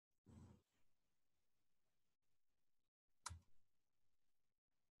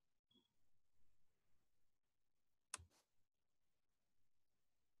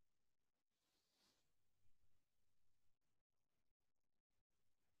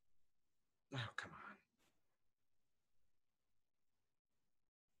come on.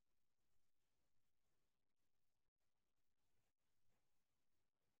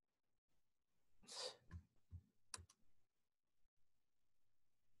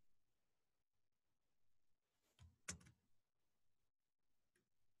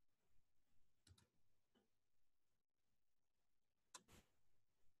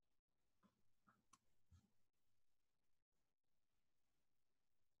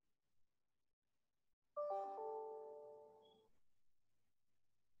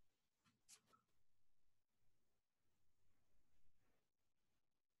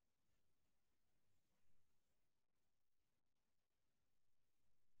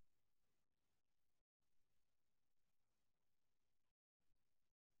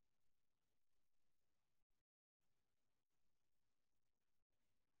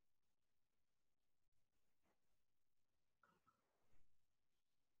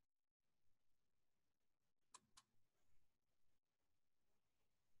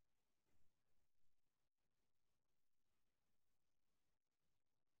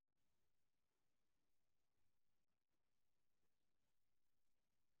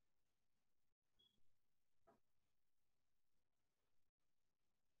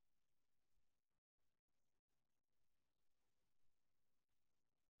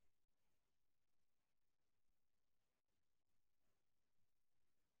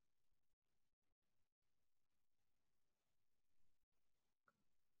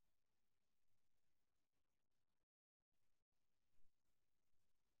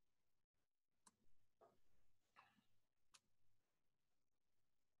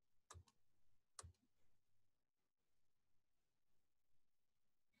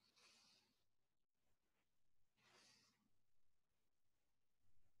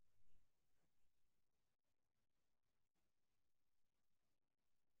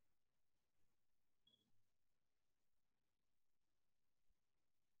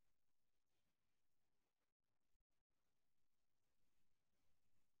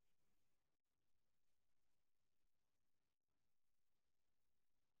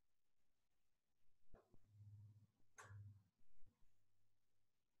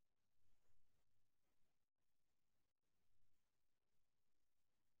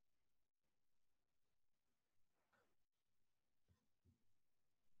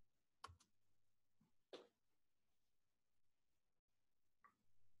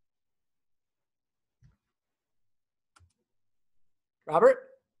 Robert?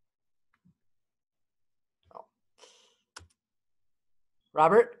 Oh.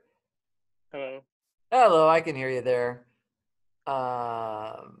 Robert? Hello. Hello, I can hear you there.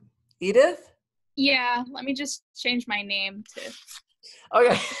 Edith? Yeah, let me just change my name to.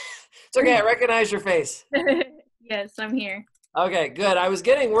 Okay. It's okay. I recognize your face. Yes, I'm here. Okay, good. I was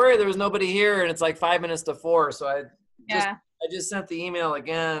getting worried there was nobody here and it's like 5 minutes to 4. So I just sent the email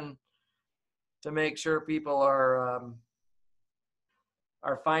again to make sure people are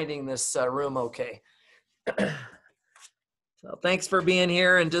finding this room okay. So thanks for being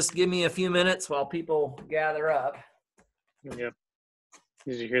here, and just give me a few minutes while people gather up. Yep.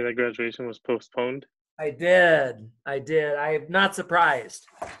 Did you hear that graduation was postponed? I did. I'm not surprised.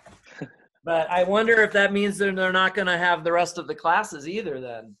 But I wonder if that means that they're not going to have the rest of the classes either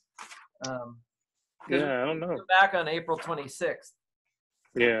then. Yeah, I don't know. We're back on April 26th.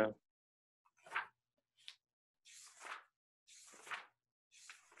 Yeah.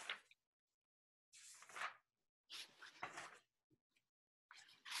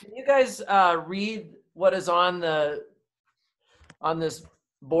 Can you guys read what is on this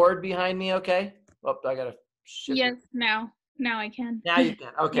board behind me? Okay. Oh, I gotta shift. Yes, now I can. Now you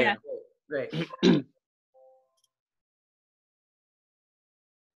can. Okay. Yeah. Great.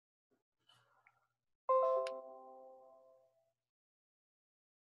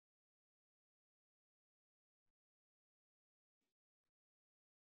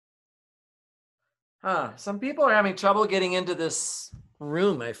 Some people are having trouble getting into this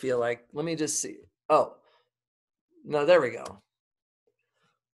room, I feel like. Let me just see. Oh, no, there we go.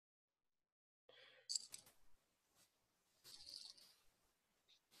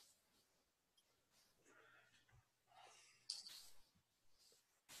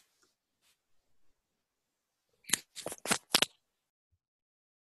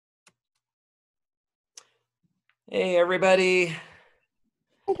 Hey, everybody.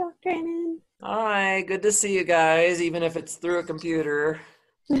 Hi, Dr. Annan. Hi, good to see you guys, even if it's through a computer.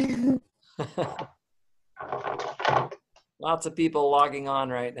 Lots of people logging on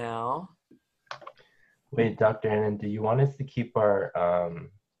right now. Wait, Dr. Annan, do you want us to keep our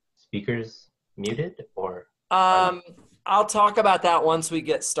speakers muted or? I'll talk about that once we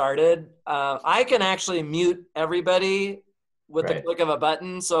get started. I can actually mute everybody with the click of a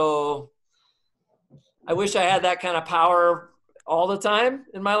button. So I wish I had that kind of power all the time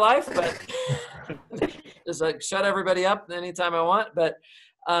in my life, but just like shut everybody up anytime I want. But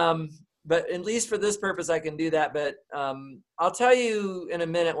at least for this purpose, I can do that. But I'll tell you in a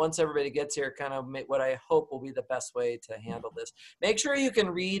minute, once everybody gets here, kind of what I hope will be the best way to handle this. Make sure you can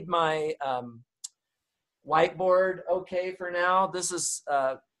read my whiteboard okay for now. This is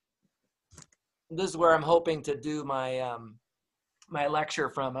where I'm hoping to do my my lecture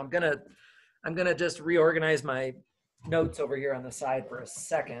from. I'm gonna just reorganize my notes over here on the side for a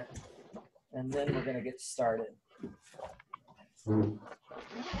second, and then we're gonna get started.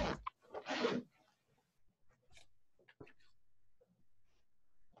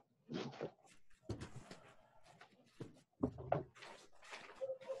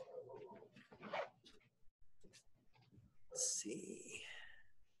 Let's see.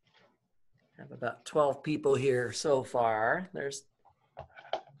 I have about 12 people here so far. There's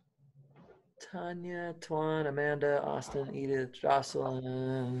Tanya, Twan, Amanda, Austin, Edith,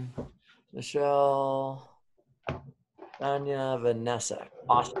 Jocelyn, Michelle, Tanya, Vanessa.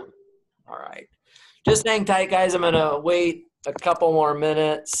 Awesome. All right. Just hang tight, guys. I'm going to wait a couple more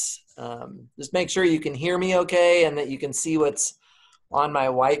minutes. Just make sure you can hear me okay and that you can see what's on my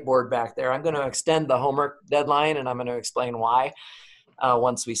whiteboard back there. I'm going to extend the homework deadline, and I'm going to explain why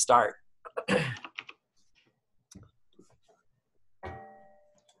once we start.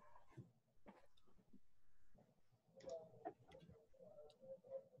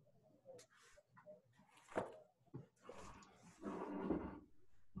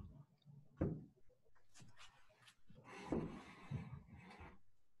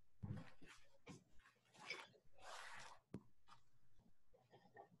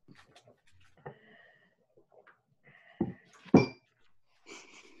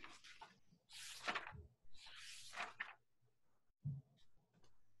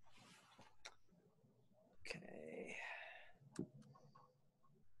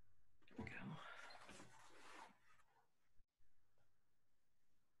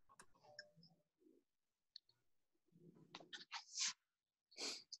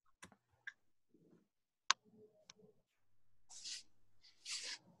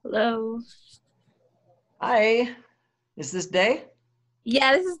 Hello. Hi. Is this Day?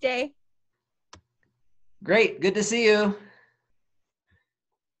 Yeah, this is Day. Great. Good to see you.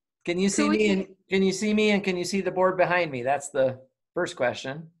 Can you see me and can you see the board behind me? That's the first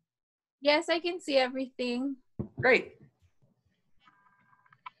question. Yes, I can see everything. Great.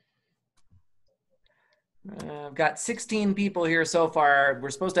 I've got 16 people here so far.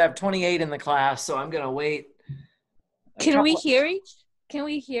 We're supposed to have 28 in the class, so I'm going to wait. Can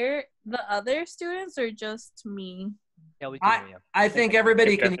we hear the other students or just me? Yeah, we can hear you. I think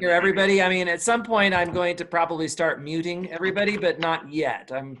everybody can hear everybody. I mean, at some point I'm going to probably start muting everybody, but not yet.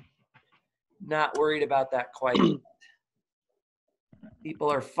 I'm not worried about that quite yet.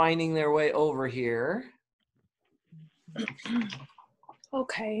 People are finding their way over here.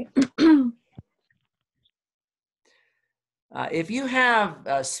 Okay. If you have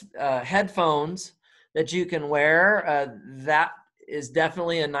headphones that you can wear, that is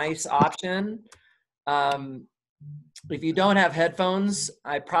definitely a nice option. If you don't have headphones,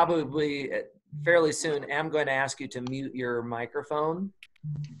 I probably fairly soon am going to ask you to mute your microphone.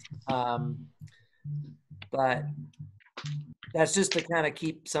 But that's just to kind of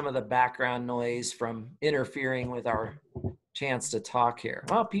keep some of the background noise from interfering with our chance to talk here.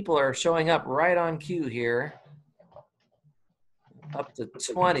 Well, people are showing up right on cue here. Up to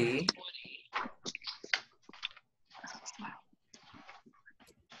 20.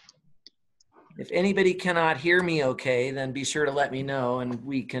 If anybody cannot hear me okay, then be sure to let me know and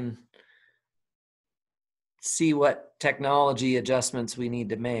we can see what technology adjustments we need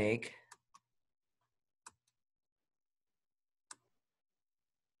to make.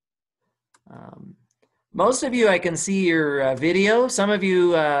 Most of you, I can see your video. Some of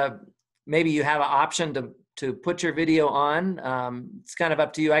you, maybe you have an option to put your video on. It's kind of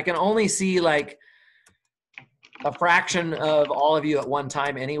up to you. I can only see like a fraction of all of you at one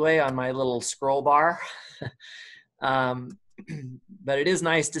time anyway on my little scroll bar. But it is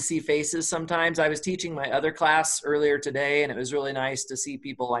nice to see faces sometimes. I was teaching my other class earlier today, and it was really nice to see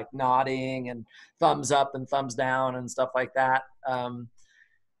people like nodding and thumbs up and thumbs down and stuff like that.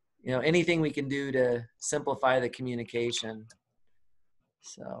 You know, anything we can do to simplify the communication.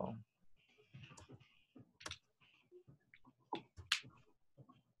 So.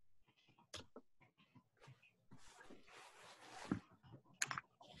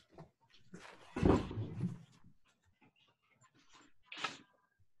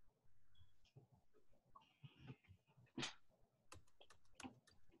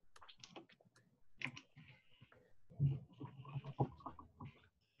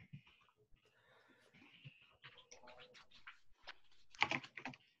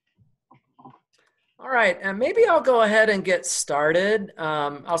 All right, and maybe I'll go ahead and get started.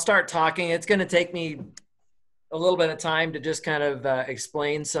 I'll start talking. It's going to take me a little bit of time to just kind of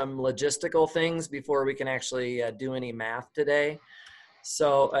explain some logistical things before we can actually do any math today.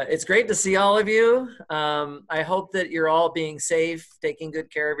 So it's great to see all of you. I hope that you're all being safe, taking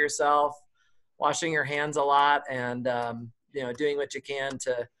good care of yourself, washing your hands a lot, and doing what you can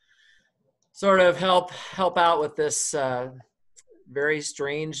to sort of help out with this very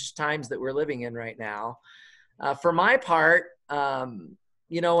strange times that we're living in right now. For my part,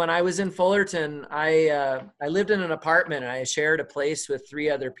 when I was in Fullerton, I lived in an apartment and I shared a place with 3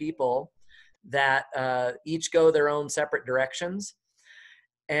 other people that each go their own separate directions.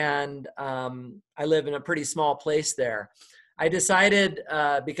 And I live in a pretty small place there. I decided,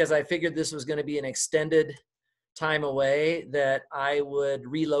 because I figured this was going to be an extended time away, that I would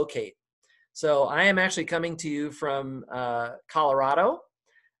relocate. So I am actually coming to you from Colorado.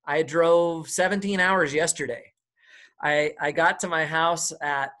 I drove 17 hours yesterday. I got to my house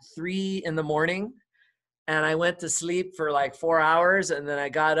at 3 in the morning and I went to sleep for like 4 hours, and then I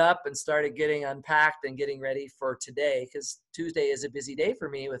got up and started getting unpacked and getting ready for today, because Tuesday is a busy day for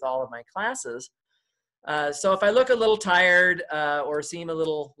me with all of my classes. So if I look a little tired or seem a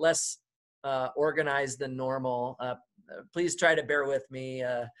little less organized than normal, please try to bear with me.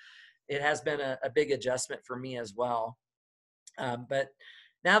 It has been a big adjustment for me as well. But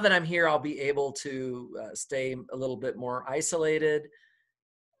now that I'm here, I'll be able to stay a little bit more isolated.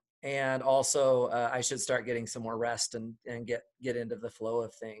 And also, I should start getting some more rest and get into the flow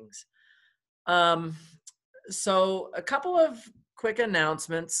of things. So a couple of quick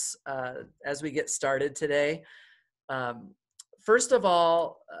announcements as we get started today. First of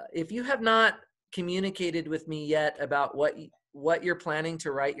all, if you have not communicated with me yet about what you're planning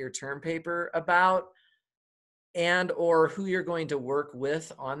to write your term paper about, and or who you're going to work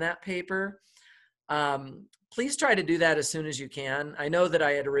with on that paper, please try to do that as soon as you can. I know that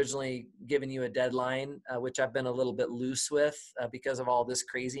I had originally given you a deadline, which I've been a little bit loose with because of all this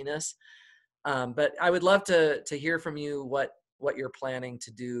craziness. But I would love to hear from you what you're planning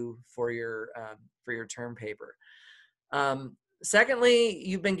to do for your term paper. Secondly,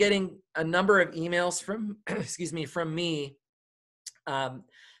 you've been getting a number of emails from from me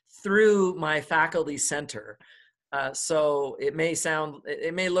through my faculty center. So it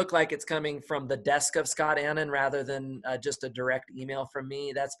may look like it's coming from the desk of Scott Annan rather than just a direct email from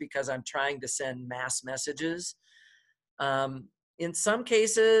me. That's because I'm trying to send mass messages. In some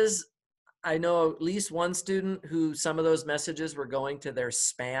cases, I know at least one student who some of those messages were going to their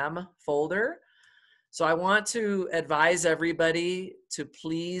spam folder. So I want to advise everybody to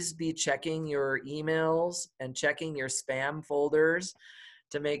please be checking your emails and checking your spam folders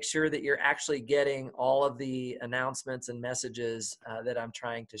to make sure that you're actually getting all of the announcements and messages that I'm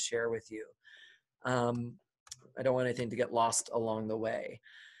trying to share with you. I don't want anything to get lost along the way.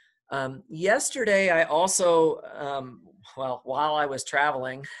 Yesterday, I also, while I was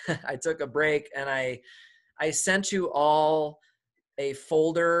traveling, I took a break and I sent you all a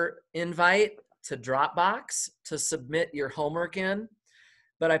folder invite to Dropbox to submit your homework in,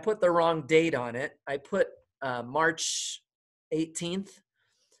 but I put the wrong date on it. I put March 18th,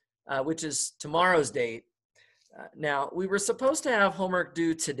 which is tomorrow's date. Now, we were supposed to have homework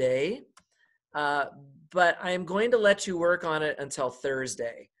due today, but I am going to let you work on it until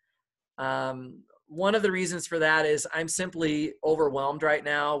Thursday. One of the reasons for that is I'm simply overwhelmed right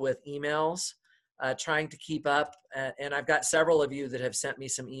now with emails, trying to keep up. And I've got several of you that have sent me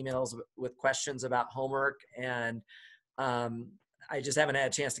some emails with questions about homework, and I just haven't had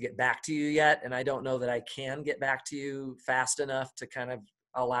a chance to get back to you yet. And I don't know that I can get back to you fast enough to kind of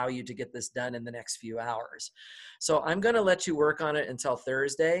allow you to get this done in the next few hours. So I'm going to let you work on it until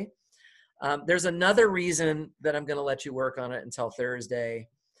Thursday. There's another reason that I'm going to let you work on it until Thursday.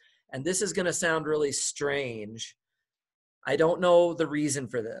 And this is going to sound really strange. I don't know the reason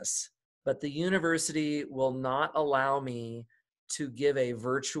for this, but the university will not allow me to give a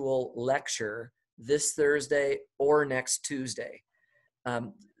virtual lecture this Thursday or next Tuesday.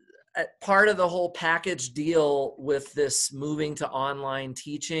 Part of the whole package deal with this moving to online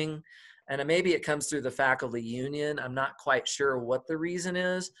teaching, and maybe it comes through the faculty union, I'm not quite sure what the reason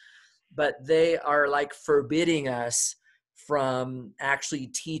is, but they are like forbidding us from actually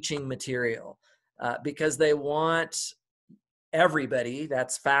teaching material because they want everybody,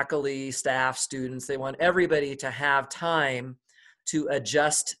 that's faculty, staff, students, they want everybody to have time to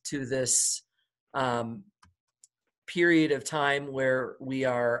adjust to this period of time where we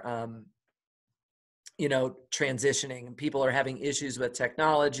are, transitioning, and people are having issues with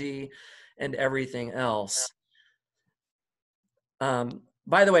technology and everything else.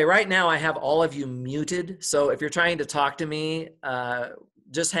 By the way, right now I have all of you muted. So if you're trying to talk to me,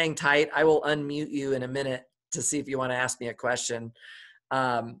 just hang tight. I will unmute you in a minute to see if you want to ask me a question.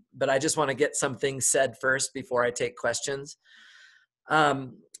 But I just want to get some things said first before I take questions.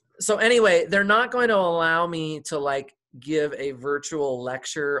 So anyway, they're not going to allow me to like give a virtual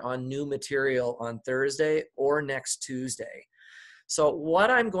lecture on new material on Thursday or next Tuesday. So what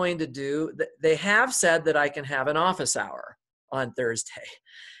I'm going to do, they have said that I can have an office hour on Thursday,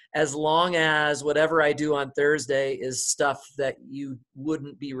 as long as whatever I do on Thursday is stuff that you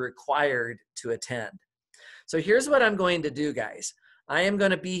wouldn't be required to attend. So here's what I'm going to do, guys. I am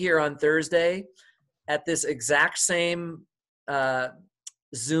going to be here on Thursday at this exact same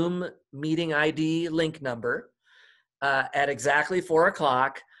Zoom meeting ID link number at exactly 4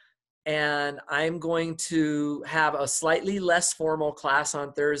 o'clock. And I'm going to have a slightly less formal class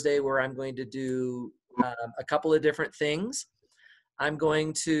on Thursday where I'm going to do a couple of different things. I'm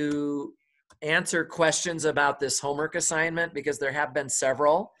going to answer questions about this homework assignment because there have been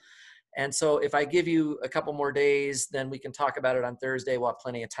several. And so if I give you a couple more days, then we can talk about it on Thursday. We'll have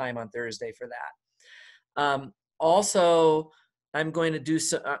plenty of time on Thursday for that. Also, I'm going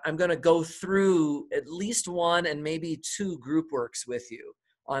to go through at least one and maybe two group works with you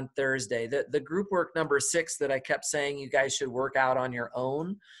on Thursday. The group work number 6 that I kept saying you guys should work out on your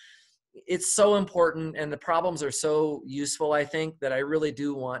own. It's so important and the problems are so useful, I think, that I really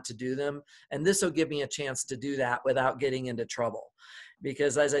do want to do them. And this will give me a chance to do that without getting into trouble.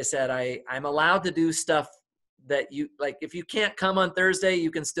 Because as I said, I'm allowed to do stuff that you, like if you can't come on Thursday,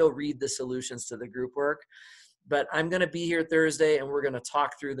 you can still read the solutions to the group work. But I'm going to be here Thursday and we're going to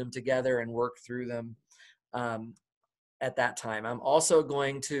talk through them together and work through them at that time. I'm also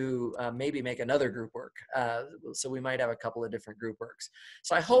going to maybe make another group work. So we might have a couple of different group works.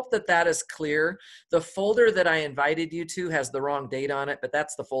 So I hope that that is clear. The folder that I invited you to has the wrong date on it, but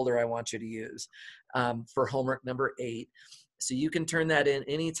that's the folder I want you to use for homework number 8. So you can turn that in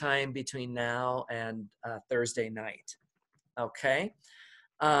anytime between now and Thursday night. Okay.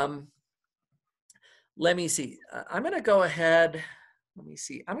 Let me see. I'm going to go ahead. Let me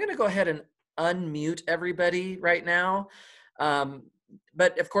see. I'm going to go ahead and unmute everybody right now.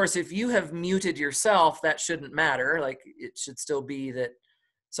 But of course, if you have muted yourself, that shouldn't matter. Like it should still be that.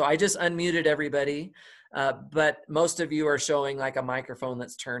 So I just unmuted everybody, but most of you are showing like a microphone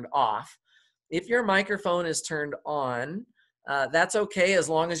that's turned off. If your microphone is turned on, that's okay as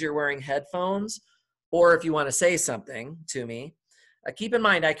long as you're wearing headphones, or if you want to say something to me. Keep in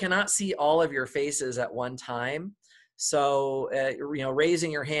mind, I cannot see all of your faces at one time. So, you know,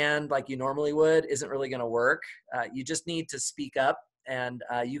 raising your hand like you normally would isn't really going to work. You just need to speak up and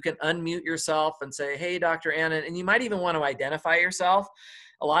you can unmute yourself and say, hey, Dr. Annan, and you might even want to identify yourself.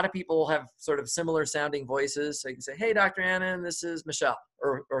 A lot of people have sort of similar sounding voices. So you can say, hey, Dr. Annan, this is Michelle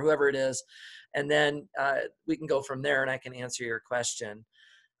or whoever it is. And then we can go from there and I can answer your question.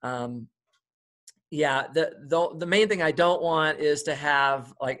 Yeah, the main thing I don't want is to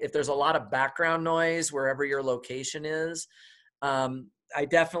have, like, if there's a lot of background noise wherever your location is, I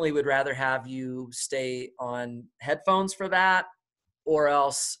definitely would rather have you stay on headphones for that, or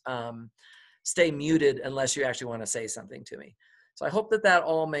else stay muted unless you actually want to say something to me. So I hope that that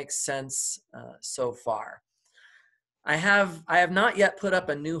all makes sense so far. I have not yet put up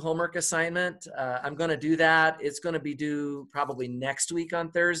a new homework assignment. I'm going to do that. It's going to be due probably next week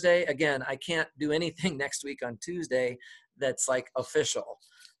on Thursday. Again, I can't do anything next week on Tuesday that's like official.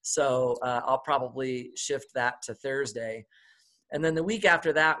 So I'll probably shift that to Thursday. And then the week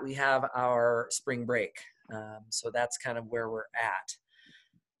after that, we have our spring break. So that's kind of where we're at.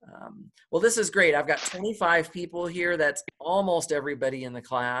 Well, this is great. I've got 25 people here. That's almost everybody in the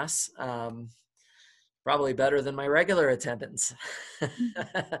class. Probably better than my regular attendance.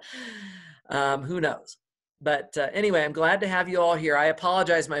 Who knows? But anyway, I'm glad to have you all here. I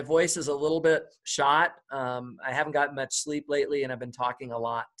apologize. My voice is a little bit shot. I haven't gotten much sleep lately, and I've been talking a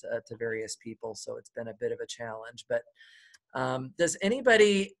lot to various people, so it's been a bit of a challenge. But does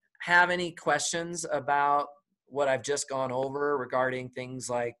anybody have any questions about what I've just gone over regarding things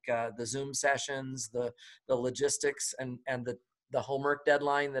like the Zoom sessions, the logistics, and the homework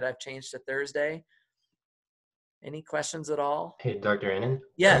deadline that I've changed to Thursday? Any questions at all? Hey, Dr. Annan?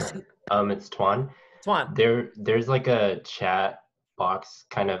 Yes. It's Tuan. Tuan. There's like a chat box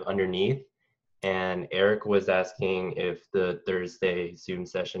kind of underneath, and Eric was asking if the Thursday Zoom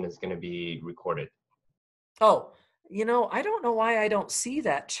session is going to be recorded. Oh, you know, I don't know why I don't see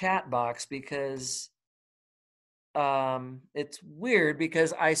that chat box, because it's weird,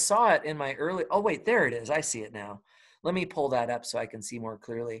 because I saw it in my early, oh wait, there it is. I see it now. Let me pull that up so I can see more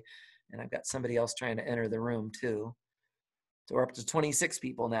clearly. And I've got somebody else trying to enter the room too. So we're up to 26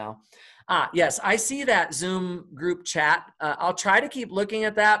 people now. Yes, I see that Zoom group chat. I'll try to keep looking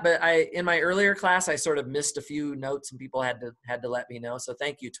at that, but in my earlier class, I sort of missed a few notes and people had to let me know. So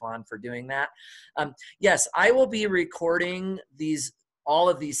thank you, Tuan, for doing that. Yes, I will be recording all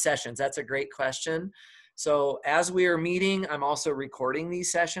of these sessions. That's a great question. So as we are meeting, I'm also recording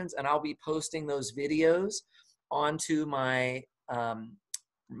these sessions, and I'll be posting those videos onto my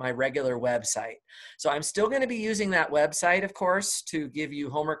my regular website. So I'm still going to be using that website, of course, to give you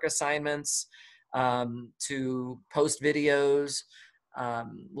homework assignments, to post videos.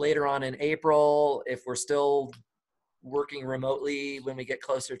 Later on in April, if we're still working remotely, when we get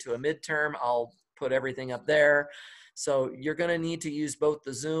closer to a midterm, I'll put everything up there. So you're going to need to use both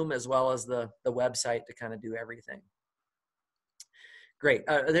the Zoom as well as the website to kind of do everything. Great.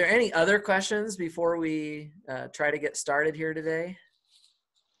 Are there any other questions before we try to get started here today?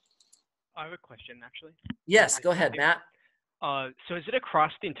 I have a question, actually. Yes, go ahead, Matt. So is it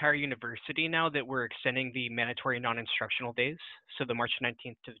across the entire university now that we're extending the mandatory non-instructional days? So the March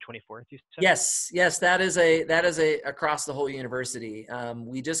 19th to the 24th, you said? Yes, that is a across the whole university.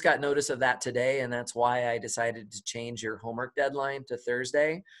 We just got notice of that today, and that's why I decided to change your homework deadline to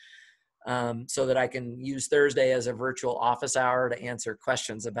Thursday, so that I can use Thursday as a virtual office hour to answer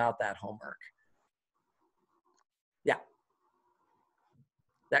questions about that homework. Yeah.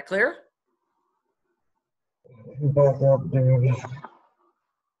 That clear?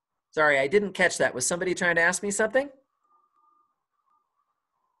 Sorry, I didn't catch that. Was somebody trying to ask me something?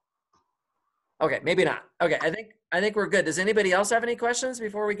 Okay, maybe not. Okay, I think we're good. Does anybody else have any questions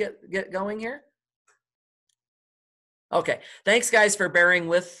before we get going here? Okay, thanks guys for bearing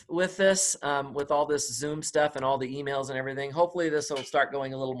with this, with all this Zoom stuff and all the emails and everything. Hopefully this will start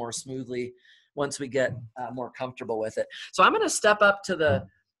going a little more smoothly once we get more comfortable with it. So I'm going to step up to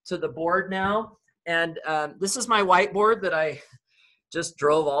the board now, and this is my whiteboard that I just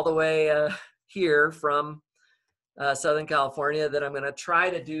drove all the way here from Southern California that I'm going to try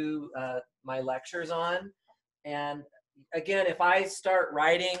to do my lectures on. And again, if I start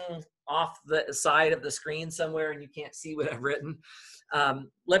writing off the side of the screen somewhere and you can't see what I've written,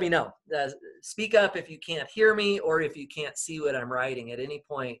 let me know. Speak up if you can't hear me or if you can't see what I'm writing at any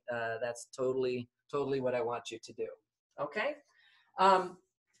point. That's totally what I want you to do. Okay?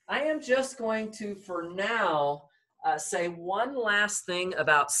 I am just going to, for now, say one last thing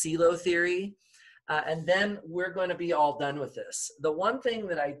about Sylow theory, and then we're going to be all done with this. The one thing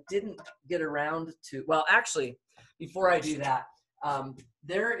that I didn't get around to, well, actually, before I do that,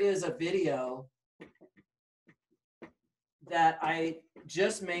 there is a video that I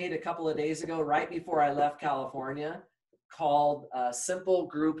just made a couple of days ago, right before I left California, called Simple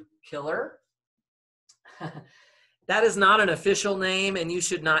Group Killer. That is not an official name, and you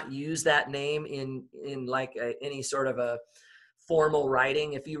should not use that name in like any sort of a formal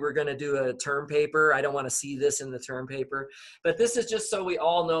writing. If you were going to do a term paper, I don't want to see this in the term paper, but this is just so we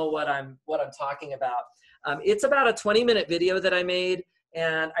all know what I'm talking about. It's about a 20-minute video that I made,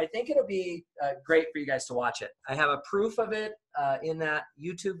 and I think it'll be great for you guys to watch it. I have a proof of it in that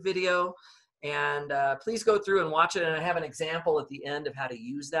YouTube video, and please go through and watch it, and I have an example at the end of how to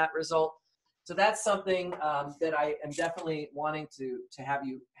use that result. So that's something that I am definitely wanting to have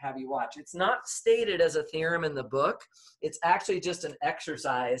you watch. It's not stated as a theorem in the book. It's actually just an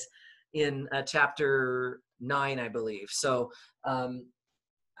exercise in chapter 9, I believe. So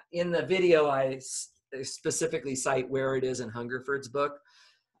in the video, I specifically cite where it is in Hungerford's book.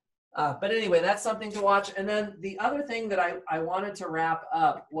 But anyway, that's something to watch. And then the other thing that I wanted to wrap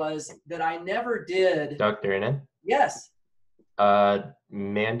up was that I never did. Dr. Inan? Yes.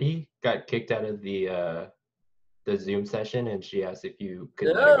 Mandy got kicked out of the Zoom session, and she asked if you could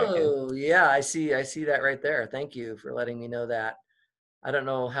let her back in. Oh, yeah, I see that right there. Thank you for letting me know that. I don't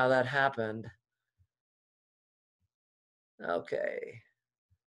know how that happened. Okay.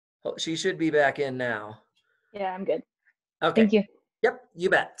 Oh, she should be back in now. Yeah, I'm good. Okay. Thank you. Yep, you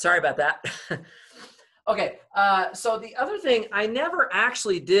bet. Sorry about that. Okay, so the other thing, I never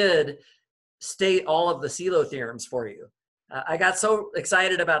actually did state all of the Sylow theorems for you. I got so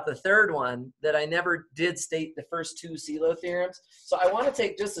excited about the third one that I never did state the first two Sylow theorems. So I want to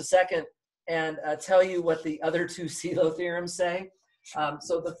take just a second and tell you what the other two Sylow theorems say.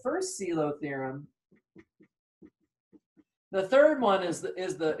 So the first Sylow theorem, the third one is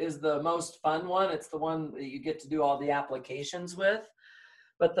the most fun one. It's the one that you get to do all the applications with.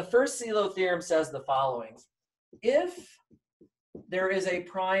 But the first Sylow theorem says the following: if there is a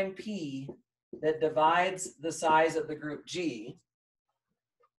prime P that divides the size of the group G,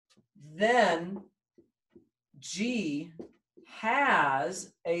 then G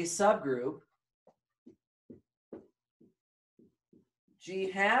has a subgroup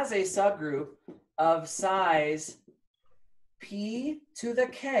G has a subgroup of size P to the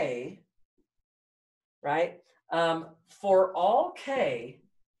K, right? For all K,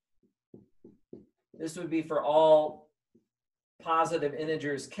 this would be for all positive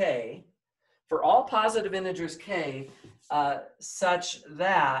integers K, for all positive integers K, such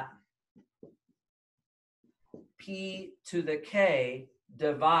that P to the K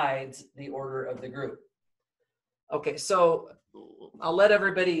divides the order of the group. Okay, so I'll let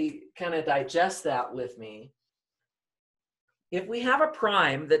everybody kind of digest that with me. If we have a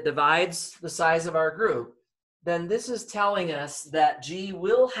prime that divides the size of our group, then this is telling us that G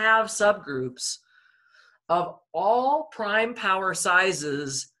will have subgroups of all prime power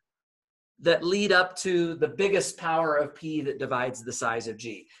sizes that lead up to the biggest power of P that divides the size of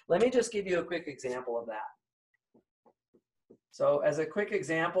G. Let me just give you a quick example of that. So as a quick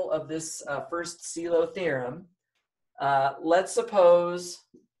example of this first Sylow theorem, let's suppose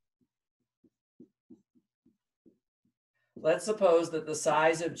that the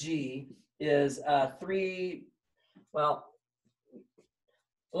size of G is 3, well,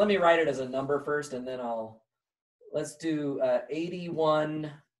 let me write it as a number first, and then let's do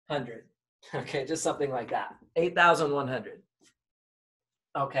 8,100. Okay, just something like that, 8,100.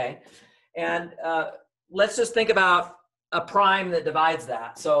 Okay, and let's just think about a prime that divides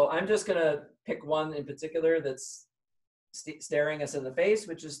that. So I'm just gonna pick one in particular that's staring us in the face,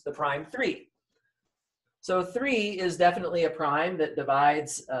 which is the prime 3. So 3 is definitely a prime that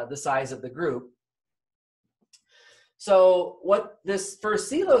divides the size of the group. So what this first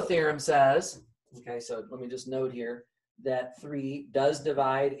Sylow theorem says, okay, so let me just note here that 3 does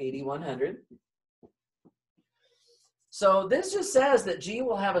divide 8,100. So this just says that G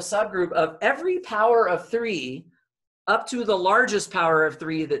will have a subgroup of every power of 3 up to the largest power of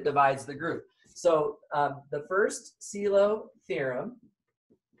 3 that divides the group. So the first Sylow theorem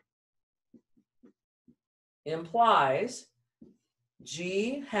implies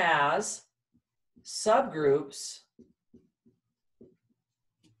G has subgroups,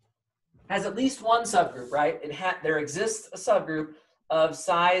 has at least one subgroup, right? There exists a subgroup of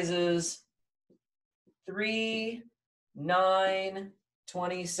sizes 3, 9,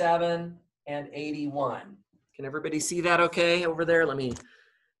 27, and 81. Can everybody see that okay over there? Let me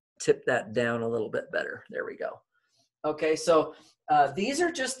tip that down a little bit better. There we go. Okay, so these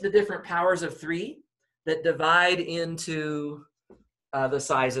are just the different powers of 3 that divide into the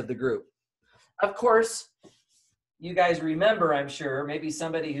size of the group. Of course, you guys remember, I'm sure, maybe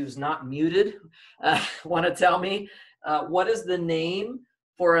somebody who's not muted want to tell me, what is the name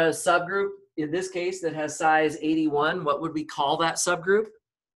for a subgroup, in this case, that has size 81? What would we call that subgroup?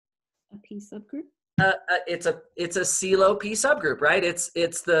 A P subgroup? It's a Sylow P subgroup, right?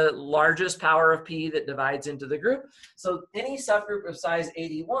 It's the largest power of P that divides into the group. So any subgroup of size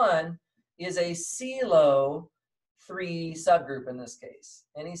 81 is a Sylow 3 subgroup in this case.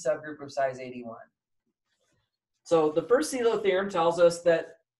 Any subgroup of size 81. So the first Sylow theorem tells us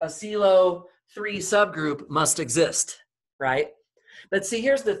that a Sylow 3 subgroup must exist, right? But see,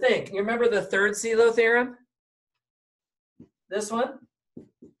 here's the thing. You remember the third Sylow theorem? This one?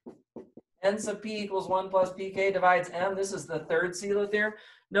 N sub P equals 1 plus Pk divides M. This is the third Sylow theorem.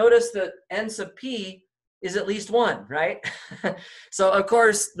 Notice that N sub P is at least 1, right? So, of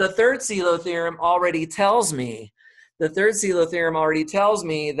course, the third Sylow theorem already tells me that there's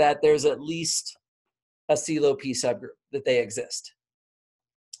at least a Sylow P subgroup, that they exist.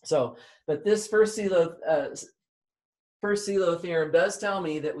 So, but this first Sylow theorem does tell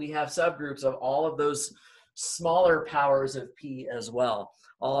me that we have subgroups of all of those smaller powers of P as well.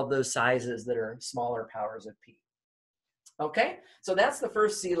 All of those sizes that are smaller powers of P. Okay, so that's the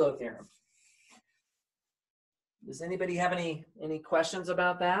first Sylow theorem. Does anybody have any questions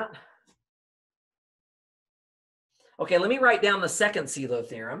about that? Okay, let me write down the second Sylow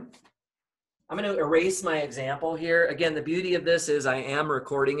theorem. I'm going to erase my example here. Again, the beauty of this is I am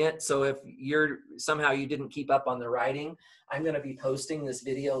recording it, so if somehow you didn't keep up on the writing, I'm going to be posting this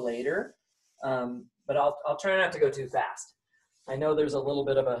video later, but I'll try not to go too fast. I know there's a little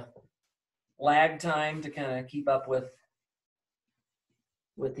bit of a lag time to kind of keep up with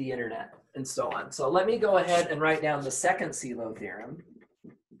the internet and so on. So let me go ahead and write down the second Sylow theorem.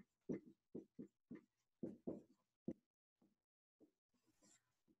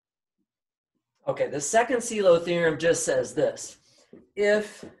 Okay, the second Sylow theorem just says this.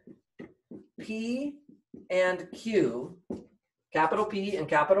 If P and Q, capital P and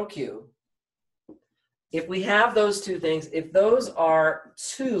capital Q, if we have those two things, if those are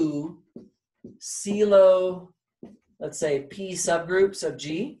two Sylow, let's say P subgroups of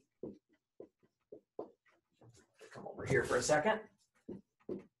G, come over here for a second.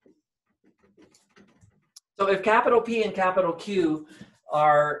 So if capital P and capital Q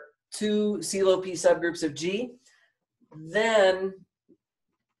are two Sylow P subgroups of G, then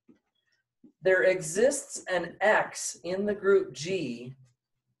there exists an X in the group G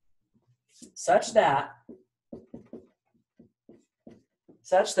such that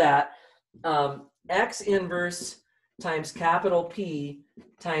X inverse times capital P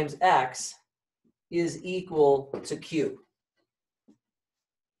times X is equal to Q.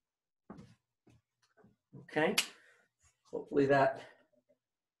 Okay, hopefully that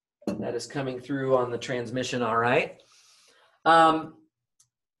is coming through on the transmission all right.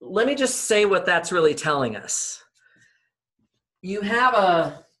 Let me just say what that's really telling us. You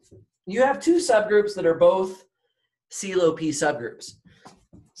have two subgroups that are both Sylow P subgroups.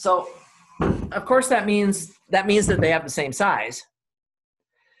 So, of course, that means that they have the same size.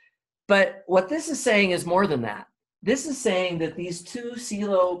 But what this is saying is more than that. This is saying that these two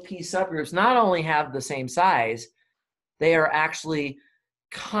Sylow P subgroups not only have the same size, they are actually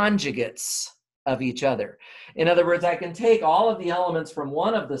conjugates of each other. In other words, I can take all of the elements from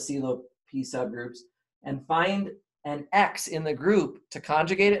one of the Sylow P subgroups and find an X in the group to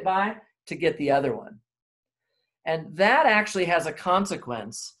conjugate it by to get the other one. And that actually has a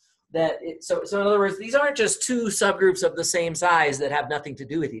consequence that, so in other words, these aren't just two subgroups of the same size that have nothing to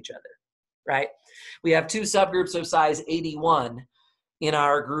do with each other, right? We have two subgroups of size 81 in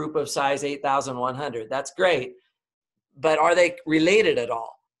our group of size 8,100. That's great, but are they related at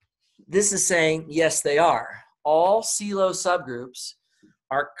all? This is saying, yes, they are. All Sylow subgroups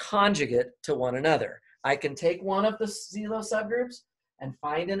are conjugate to one another. I can take one of the Sylow subgroups and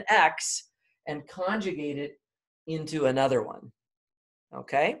find an X and conjugate it into another one.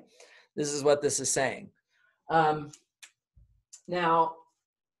 Okay? This is what this is saying. Now,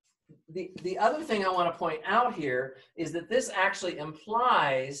 the other thing I want to point out here is that this actually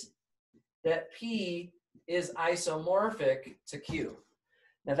implies that P is isomorphic to Q.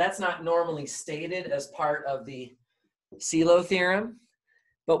 Now, that's not normally stated as part of the Sylow theorem,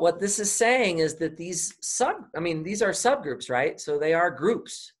 but what this is saying is that these are subgroups, right? So they are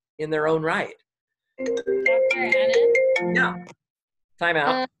groups in their own right. Dr. Annan? Yeah. Time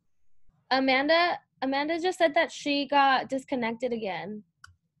out. Amanda just said that she got disconnected again.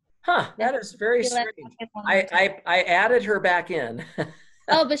 Huh, that is very strange. I added her back in.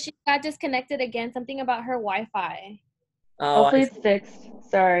 Oh, but she got disconnected again. Something about her Wi-Fi. Oh, hopefully it's fixed.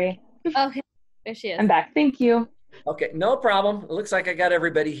 Sorry. Okay, there she is. I'm back. Thank you. Okay, no problem. It looks like I got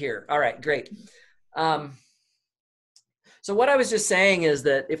everybody here. All right, great. So what I was just saying is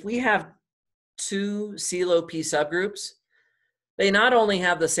that if we have two Sylow P subgroups, they not only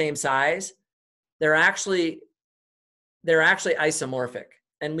have the same size, they're actually isomorphic,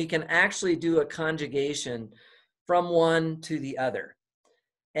 and we can actually do a conjugation from one to the other.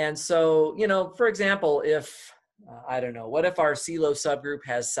 And so, you know, for example, if I don't know, what if our Sylow subgroup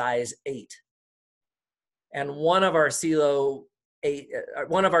has size 8, and one of our Sylow 2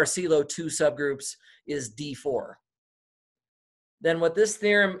 subgroups is D4? Then what this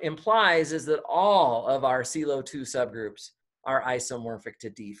theorem implies is that all of our Sylow 2 subgroups are isomorphic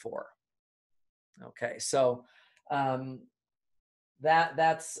to D4. Okay, so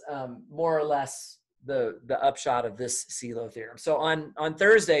that's more or less the upshot of this Sylow theorem. So on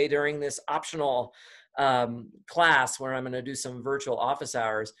Thursday, during this optional class where I'm going to do some virtual office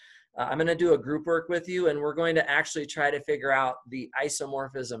hours, I'm going to do a group work with you, and we're going to actually try to figure out the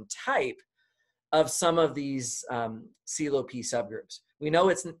isomorphism type of some of these Sylow P subgroups. We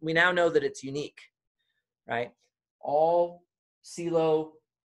now know that it's unique, right? All Sylow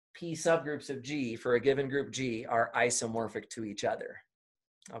P subgroups of G for a given group G are isomorphic to each other.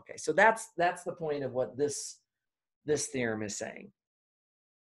 Okay, so that's the point of what this theorem is saying.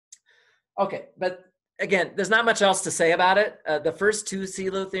 Okay, but again, there's not much else to say about it. The first two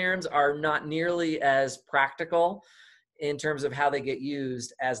Sylow theorems are not nearly as practical in terms of how they get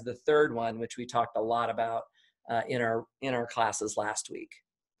used as the third one, which we talked a lot about in our classes last week.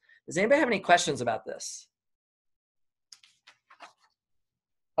 Does anybody have any questions about this?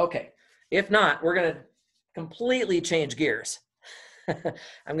 Okay, if not, we're going to completely change gears.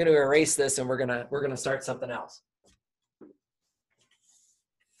 I'm going to erase this, and we're going to start something else.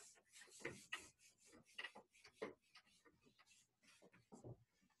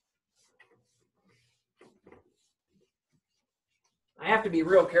 I have to be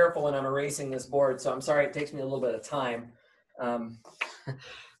real careful when I'm erasing this board, so I'm sorry it takes me a little bit of time,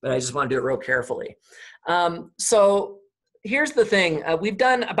 but I just want to do it real carefully. So here's the thing. We've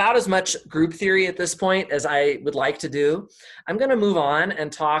done about as much group theory at this point as I would like to do. I'm going to move on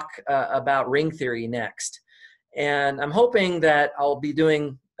and talk about ring theory next. And I'm hoping that I'll be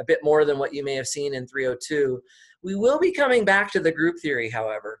doing a bit more than what you may have seen in 302. We will be coming back to the group theory,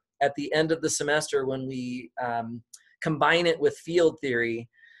 however, at the end of the semester when we combine it with field theory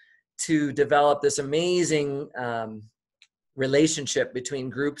to develop this amazing relationship between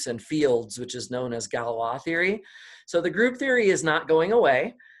groups and fields, which is known as Galois theory. So the group theory is not going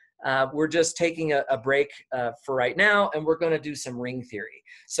away. We're just taking a break for right now, and we're going to do some ring theory.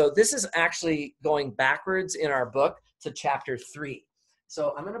 So this is actually going backwards in our book to chapter 3.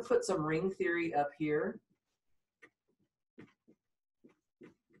 So I'm going to put some ring theory up here.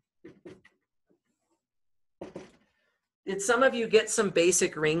 Did some of you get some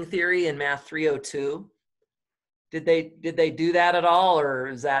basic ring theory in Math 302? Did they do that at all, or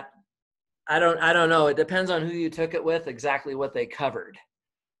is that, I don't know. It depends on who you took it with, exactly what they covered.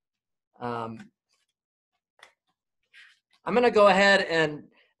 I'm going to go ahead and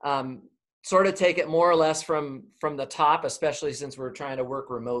sort of take it more or less from the top, especially since we're trying to work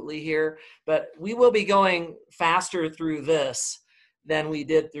remotely here. But we will be going faster through this than we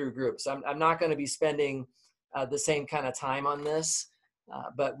did through groups. I'm not going to be spending the same kind of time on this,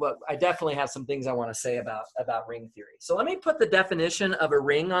 but I definitely have some things I want to say about ring theory. So let me put the definition of a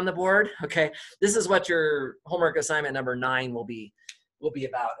ring on the board. Okay, this is what your homework assignment number 9 will be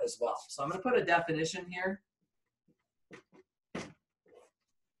about as well. So I'm going to put a definition here.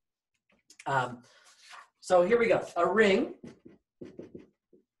 So here we go. A ring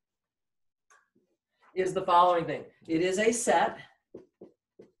is the following thing. It is a set.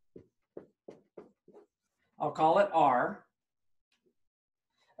 I'll call it R.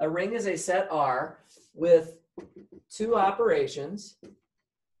 A ring is a set R with 2 operations.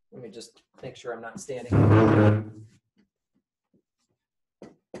 Let me just make sure I'm not standing.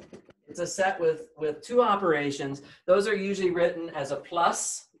 It's a set with 2 operations. Those are usually written as a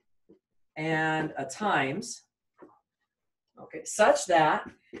plus and a times. Okay, such that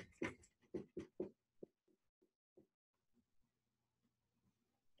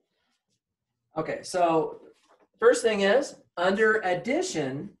okay, so first thing is, under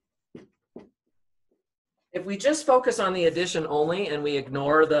addition, if we just focus on the addition only and we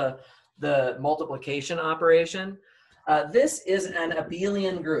ignore the multiplication operation, this is an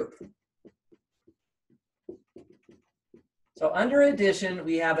abelian group. So under addition,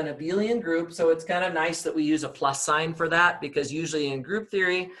 we have an abelian group, so it's kind of nice that we use a plus sign for that, because usually in group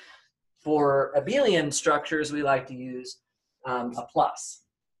theory, for abelian structures, we like to use a plus,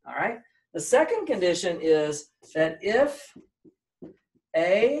 all right? The second condition is that if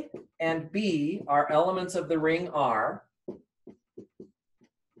A and B are elements of the ring R,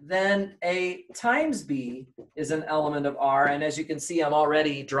 then A times B is an element of R. And as you can see, I'm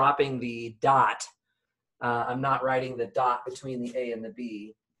already dropping the dot. I'm not writing the dot between the A and the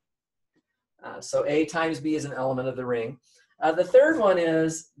B. So A times B is an element of the ring. The third one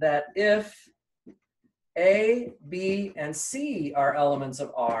is that if A, B, and C are elements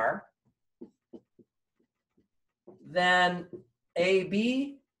of R, then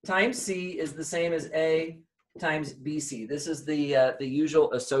AB times C is the same as A times BC. This is the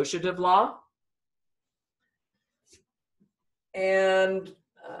usual associative law. And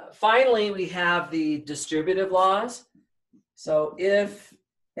finally, we have the distributive laws. So if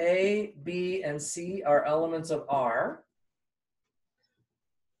A, B, and C are elements of R,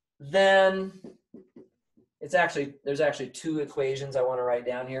 then there's actually 2 equations I want to write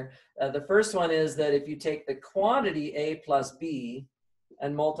down here. The first one is that if you take the quantity A plus B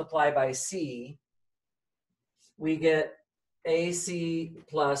and multiply by C, we get AC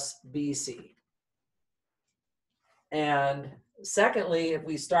plus BC. And secondly, if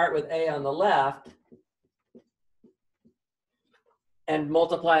we start with A on the left and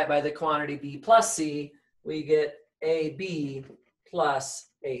multiply it by the quantity B plus C, we get AB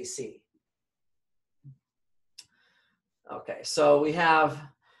plus AC. Okay, so we have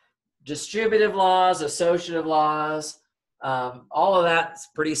distributive laws, associative laws, all of that's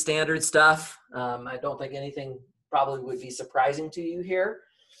pretty standard stuff. I don't think anything probably would be surprising to you here.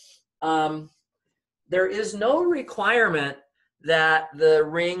 There is no requirement that the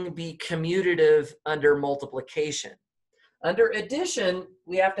ring be commutative under multiplication. Under addition,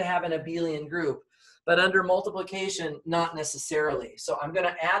 we have to have an abelian group, but under multiplication, not necessarily. So I'm going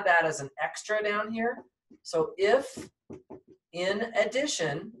to add that as an extra down here. So if in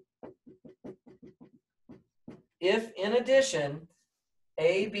addition,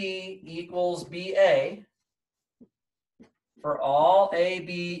 AB equals BA for all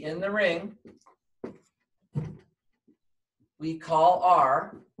AB in the ring, we call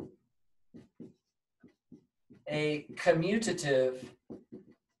R a commutative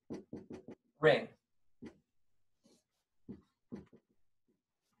ring.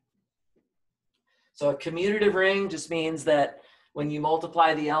 So a commutative ring just means that when you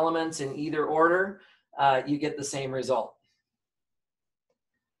multiply the elements in either order, you get the same result.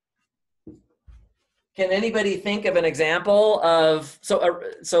 Can anybody think of an example of,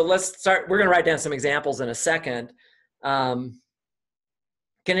 so let's start, we're gonna write down some examples in a second. Can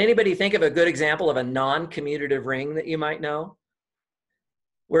anybody think of a good example of a non-commutative ring that you might know?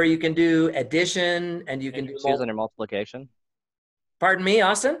 Where you can do addition and you can do matrices under multiplication. Pardon me,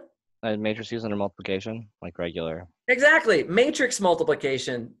 Austin? Matrices under multiplication, like regular. Exactly. Matrix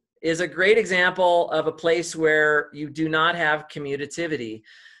multiplication is a great example of a place where you do not have commutativity.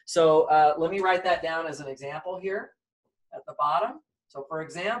 So let me write that down as an example here at the bottom. So for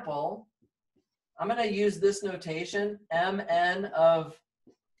example, I'm going to use this notation, mn of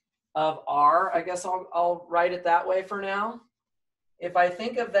r. I guess I'll write it that way for now. If I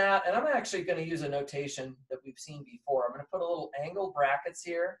think of that, and I'm actually going to use a notation that we've seen before. I'm going to put a little angled brackets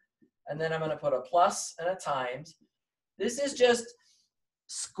here, and then I'm going to put a plus and a times. This is just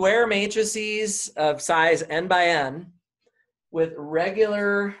square matrices of size n by n with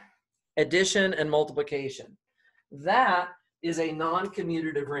regular addition and multiplication. That is a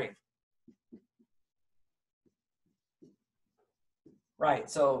non-commutative ring. Right,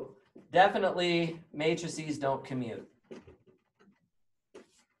 so definitely matrices don't commute.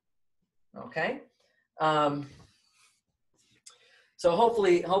 Okay, so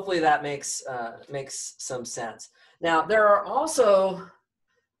hopefully that makes some sense. Now there are also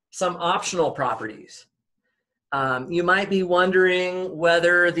some optional properties. You might be wondering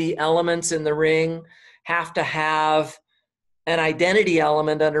whether the elements in the ring have to have an identity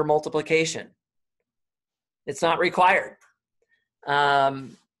element under multiplication. It's not required.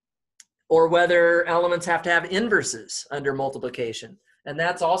 Or whether elements have to have inverses under multiplication. And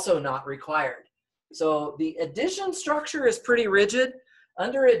that's also not required. So the addition structure is pretty rigid.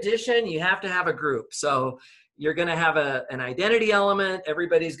 Under addition, you have to have a group. So you're going to have an identity element.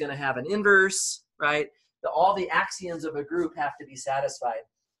 Everybody's going to have an inverse, right? All the axioms of a group have to be satisfied.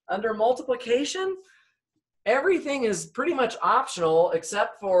 Under multiplication, everything is pretty much optional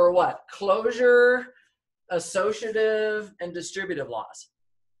except for what? Closure, associative, and distributive laws,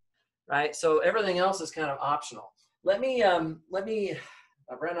 right? So everything else is kind of optional. Let me, I've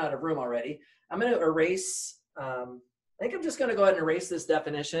run out of room already. I'm going to erase, I think I'm just going to go ahead and erase this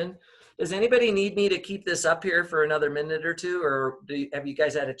definition. Does anybody need me to keep this up here for another minute or two, or have you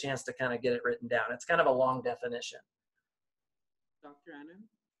guys had a chance to kind of get it written down? It's kind of a long definition. Dr. Annan?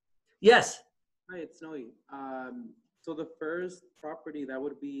 Yes. Hi, it's Snowy. So the first property, that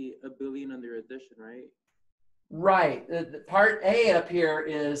would be abelian under addition, right? Right. The part A up here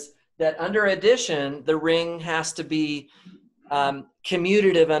is that under addition, the ring has to be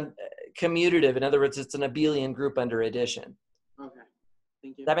commutative. In other words, it's an abelian group under addition. Okay,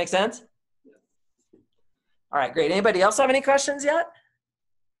 thank you. That make sense? Yes. All right, great. Anybody else have any questions yet?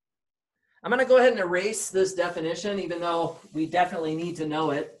 I'm going to go ahead and erase this definition, even though we definitely need to know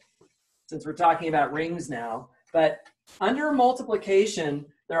it since we're talking about rings now. But under multiplication,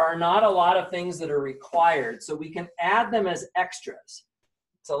 there are not a lot of things that are required, so we can add them as extras.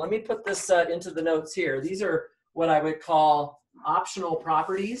 So let me put this into the notes here. These are what I would call optional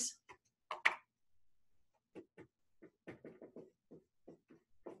properties.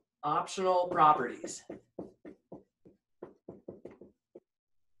 Optional properties.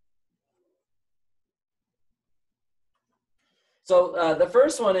 So the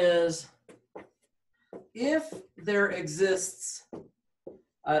first one is, if there exists,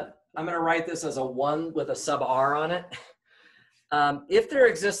 I'm going to write this as a 1 with a sub r on it. If there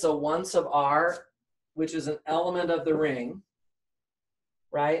exists a 1 sub r, which is an element of the ring,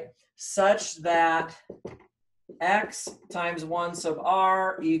 right, such that x times 1 sub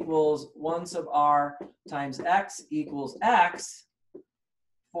r equals 1 sub r times x equals x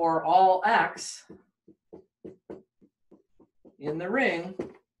for all x in the ring,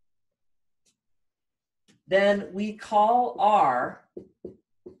 then we call R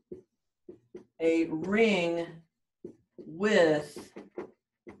a ring with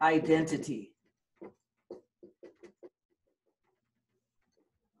identity.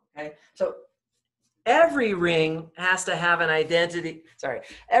 Okay, so every ring has to have an identity,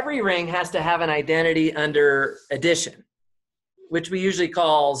 every ring has to have an identity under addition, which we usually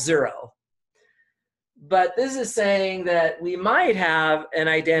call 0. But this is saying that we might have an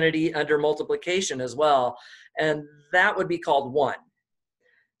identity under multiplication as well, and that would be called 1.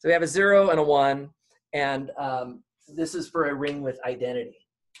 So we have a 0 and a 1, and this is for a ring with identity.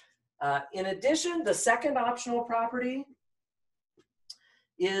 In addition, the second optional property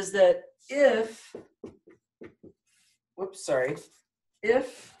is that if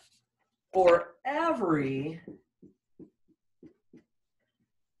for every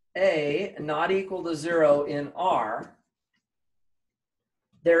A not equal to 0 in R,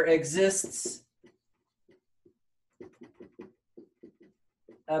 there exists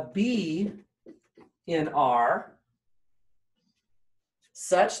a B in R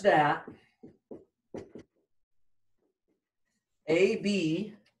such that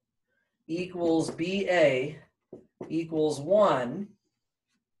AB equals BA equals 1,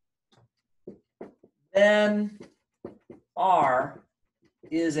 then R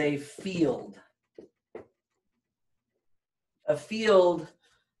is a field. A field,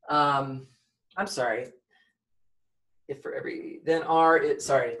 I'm sorry, if for every, then R,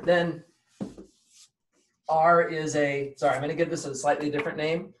 then R is a, sorry, I'm going to give this a slightly different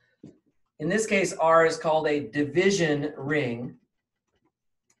name. In this case, R is called a division ring.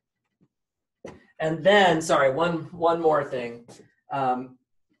 And then, sorry, one more thing.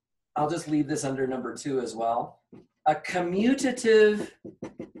 I'll just leave this under number 2 as well. A commutative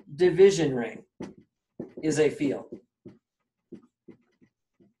division ring is a field.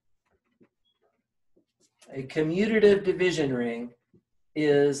 A commutative division ring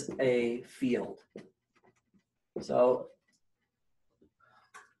is a field. So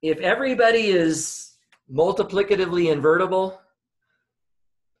if everybody is multiplicatively invertible,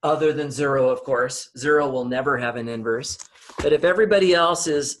 other than 0, of course, 0 will never have an inverse. But if everybody else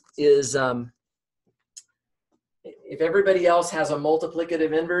if everybody else has a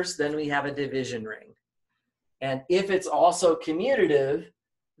multiplicative inverse, then we have a division ring. And if it's also commutative,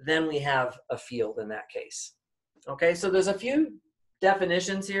 then we have a field in that case. Okay, so there's a few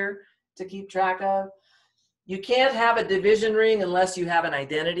definitions here to keep track of. You can't have a division ring unless you have an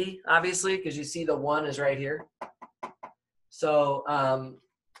identity, obviously, because you see the 1 is right here. So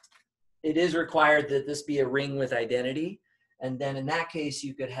it is required that this be a ring with identity. And then in that case,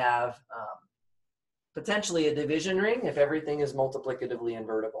 you could have potentially a division ring if everything is multiplicatively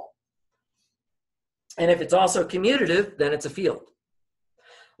invertible. And if it's also commutative, then it's a field.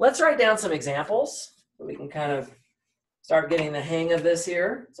 Let's write down some examples so we can kind of start getting the hang of this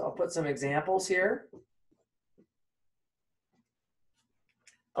here. So I'll put some examples here.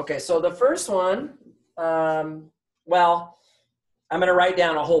 Okay, so the first one, well, I'm going to write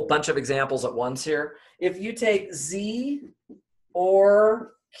down a whole bunch of examples at once here. If you take Z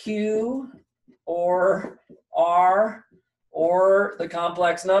or Q or R or the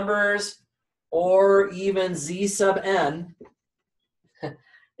complex numbers or even Z sub n,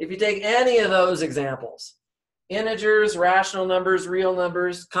 if you take any of those examples, integers, rational numbers, real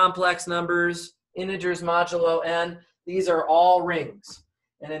numbers, complex numbers, integers modulo n, these are all rings.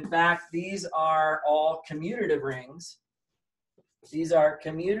 And in fact, these are all commutative rings. These are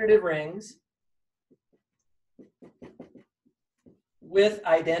commutative rings with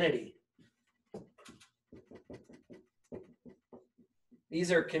identity.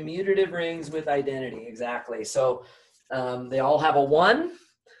 These are commutative rings with identity, exactly. So they all have a 1.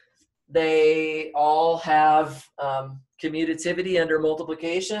 They all have commutativity under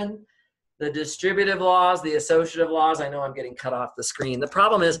multiplication. The distributive laws, the associative laws, I know I'm getting cut off the screen. The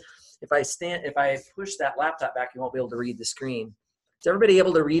problem is if I push that laptop back, you won't be able to read the screen. Is everybody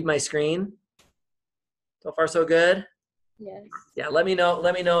able to read my screen? So far, so good? Yes. Yeah, let me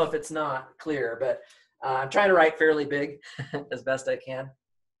know if it's not clear, but I'm trying to write fairly big as best I can.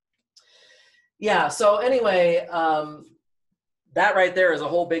 Yeah, so anyway, that right there is a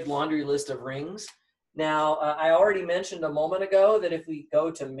whole big laundry list of rings. Now, I already mentioned a moment ago that if we go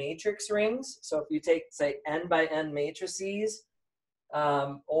to matrix rings, so if you take, say, n by n matrices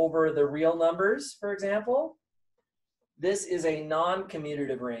over the real numbers, for example, this is a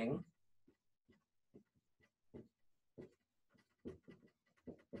non-commutative ring.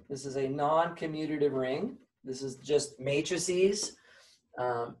 This is a non-commutative ring. This is just matrices.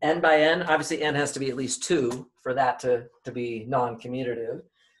 N by n, obviously n has to be at least 2 for that to be non-commutative.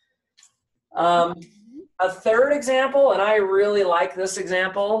 A third example, and I really like this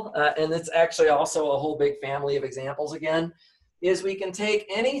example, and it's actually also a whole big family of examples again, is we can take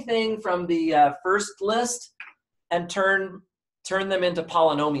anything from the first list and turn them into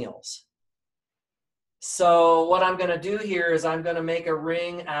polynomials. So what I'm going to do here is I'm going to make a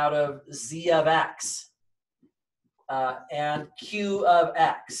ring out of Z of x and Q of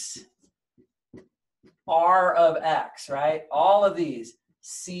x, R of x, right? All of these,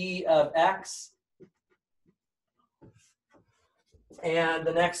 C of x. And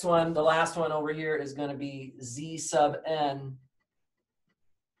the next one, the last one over here is going to be Z sub n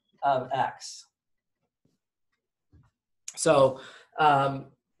of x. So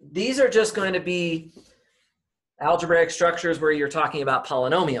these are just going to be algebraic structures where you're talking about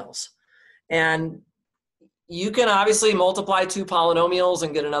polynomials. And you can obviously multiply two polynomials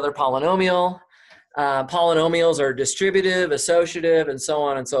and get another polynomial. Polynomials are distributive, associative, and so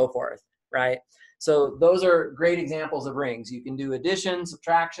on and so forth, right? So those are great examples of rings. You can do addition,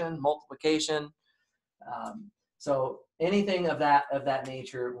 subtraction, multiplication. So anything of that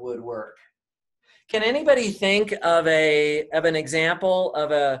nature would work. Can anybody think of an example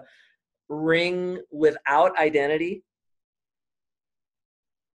of a ring without identity?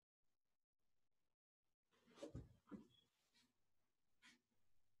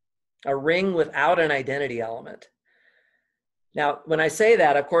 A ring without an identity element. Now, when I say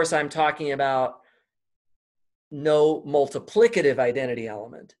that, of course, I'm talking about no multiplicative identity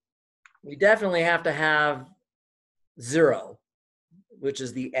element. We definitely have to have 0, which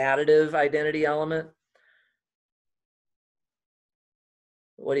is the additive identity element.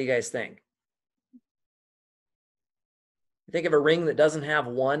 What do you guys think? Think of a ring that doesn't have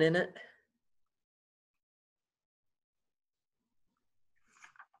 1 in it.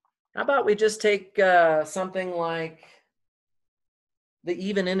 How about we just take something like the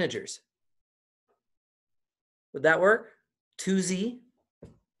even integers? Would that work? 2z.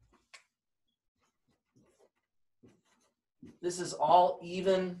 This is all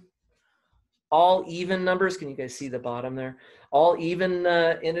even numbers. Can you guys see the bottom there? All even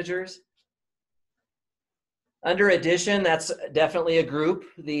integers. Under addition, that's definitely a group.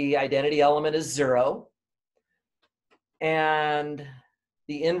 The identity element is 0. And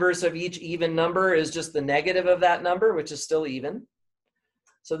the inverse of each even number is just the negative of that number, which is still even.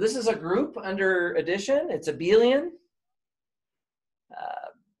 So this is a group under addition. It's abelian.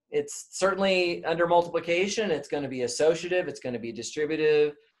 It's certainly under multiplication. It's going to be associative. It's going to be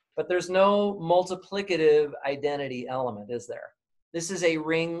distributive. But there's no multiplicative identity element, is there? This is a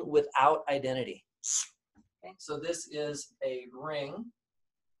ring without identity. Okay, so this is a ring.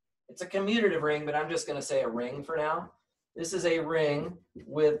 It's a commutative ring, but I'm just going to say a ring for now. This is a ring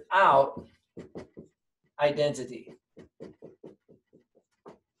without identity.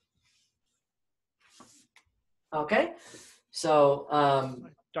 Okay, so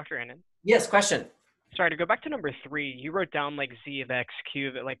Dr. Annan? Yes, question. Sorry, to go back to number 3, you wrote down like z of x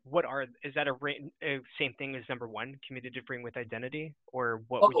cubed. Like, is that same thing as number 1, commutative ring with identity, or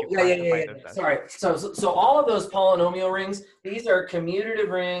what would you classify those as? Sorry. So all of those polynomial rings, these are commutative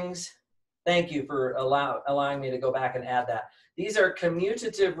rings. Thank you for allowing me to go back and add that. These are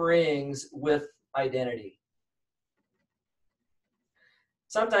commutative rings with identity.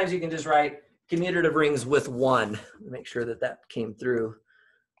 Sometimes you can just write commutative rings with 1. Make sure that came through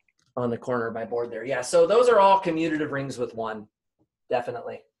on the corner of my board there. Yeah, so those are all commutative rings with 1,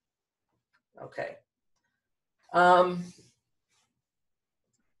 definitely. Okay. Does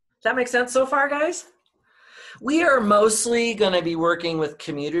that make sense so far, guys? We are mostly going to be working with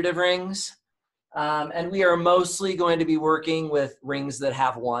commutative rings, and we are mostly going to be working with rings that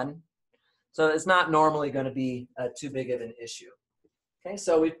have 1. So it's not normally going to be too big of an issue. Okay,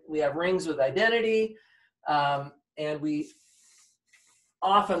 so we have rings with identity, and we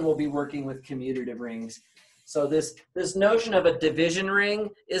often will be working with commutative rings. So this notion of a division ring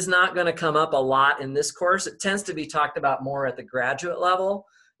is not going to come up a lot in this course. It tends to be talked about more at the graduate level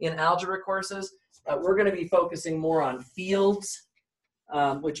in algebra courses. We're going to be focusing more on fields,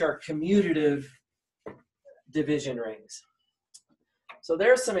 which are commutative division rings. So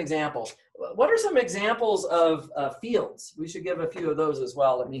there's some examples. What are some examples of fields? We should give a few of those as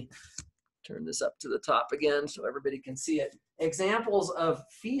well. Let me turn this up to the top again so everybody can see it. Examples of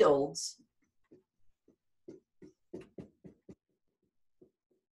fields.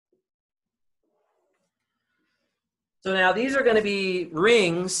 So now these are going to be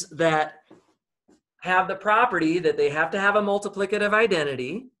rings that have the property that they have to have a multiplicative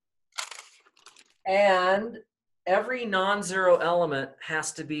identity, and every non-zero element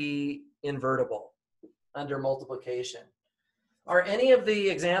has to be invertible under multiplication. Are any of the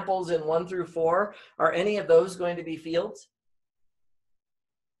examples in 1 through 4, are any of those going to be fields?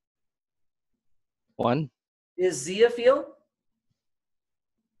 1. Is Z a field?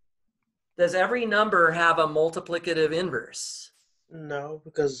 Does every number have a multiplicative inverse? No,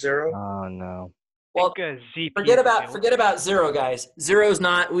 because 0. Oh, no. Well, forget about 0, guys. 0 is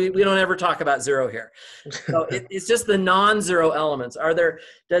not, we don't ever talk about 0 here. So it's just the non-zero elements.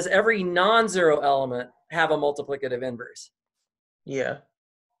 Does every non-zero element have a multiplicative inverse? Yeah.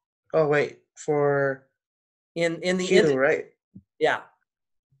 Oh, wait, for in the Q, right? Yeah.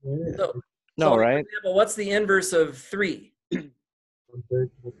 No, so right? For example, what's the inverse of 3?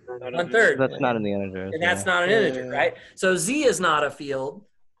 1/3. That's not in the integers. And that's not an integer, right? So Z is not a field.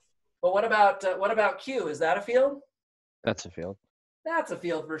 But what about Q? Is that a field? That's a field. That's a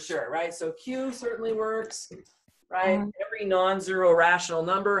field for sure, right? So Q certainly works, right? Every non-zero rational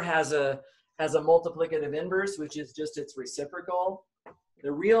number has a multiplicative inverse, which is just its reciprocal.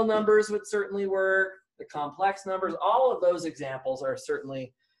 The real numbers would certainly work. The complex numbers, all of those examples are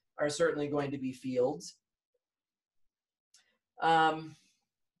certainly going to be fields.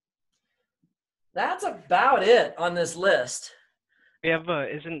 That's about it on this list. We have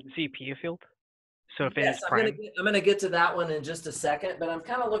isn't ZP a field? So if yes, n is prime. I'm gonna get to that one in just a second, but I'm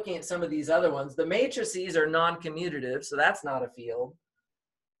kind of looking at some of these other ones. The matrices are non-commutative, so that's not a field.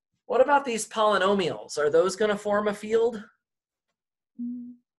 What about these polynomials? Are those going to form a field?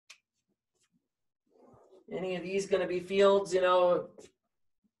 Any of these going to be fields? You know,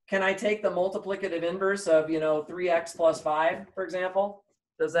 can I take the multiplicative inverse of 3x plus 5, for example?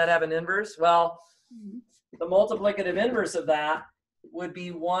 Does that have an inverse? Well, the multiplicative inverse of that would be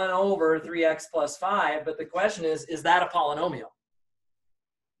 1 over 3x plus 5, but the question is that a polynomial?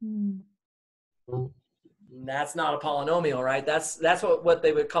 That's not a polynomial, right? That's what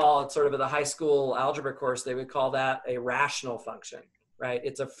they would call, it's sort of in the high school algebra course, they would call that a rational function, right?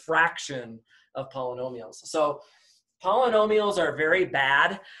 It's a fraction of polynomials. So polynomials are very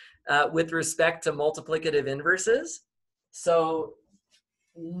bad with respect to multiplicative inverses. So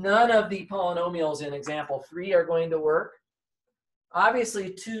none of the polynomials in example 3 are going to work. Obviously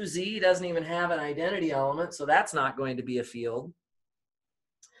 2z doesn't even have an identity element, so that's not going to be a field.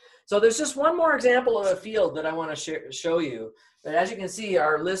 So there's just one more example of a field that I want to show you. But as you can see,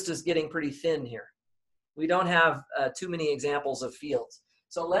 our list is getting pretty thin here. We don't have too many examples of fields.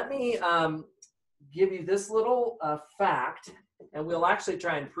 So let me give you this little fact, and we'll actually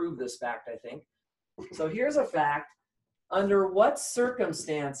try and prove this fact, I think. So here's a fact. Under what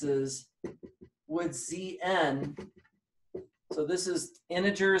circumstances would Zn, so this is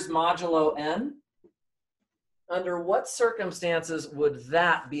integers modulo n, under what circumstances would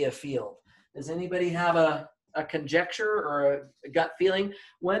that be a field? Does anybody have a conjecture or a gut feeling?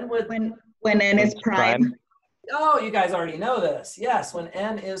 When n is prime? Oh, you guys already know this. Yes, when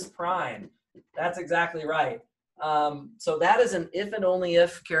n is prime. That's exactly right. So that is an if and only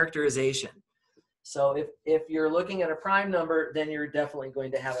if characterization. So if you're looking at a prime number, then you're definitely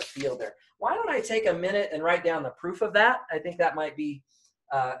going to have a field there. Why don't I take a minute and write down the proof of that? I think that might be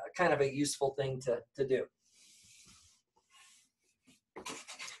kind of a useful thing to do.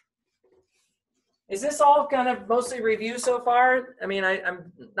 Is this all kind of mostly review so far? I mean,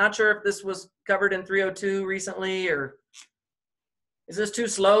 I'm not sure if this was covered in 302 recently, or is this too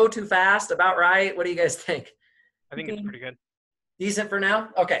slow, too fast, about right? What do you guys think? I think it's pretty good. Decent for now?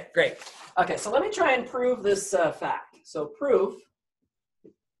 Okay, great. Okay, so let me try and prove this fact. So proof,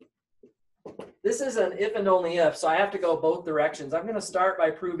 this is an if and only if, so I have to go both directions. I'm going to start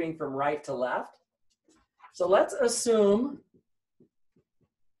by proving from right to left. So let's assume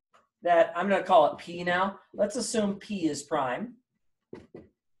that, I'm going to call it P now. Let's assume P is prime.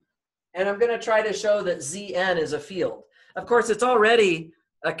 And I'm going to try to show that Zn is a field. Of course, it's already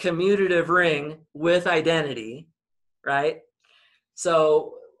a commutative ring with identity, right?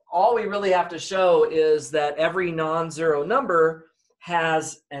 So all we really have to show is that every non-zero number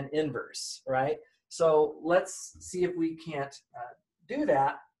has an inverse, right? So let's see if we can't do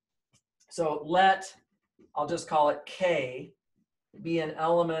that. So I'll just call it K, be an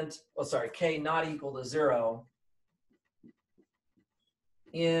element, oh sorry, K not equal to 0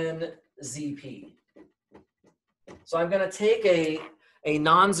 in ZP. So I'm going to take a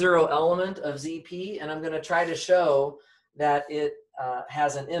non-zero element of ZP, and I'm going to try to show that it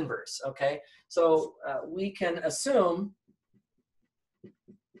has an inverse, okay? So we can assume,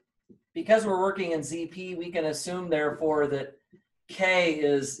 because we're working in ZP, we can assume therefore that K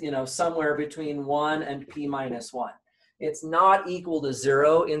is somewhere between 1 and P minus 1. It's not equal to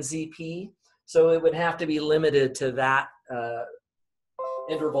 0 in ZP, so it would have to be limited to that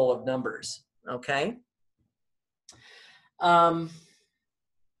interval of numbers, okay? Now,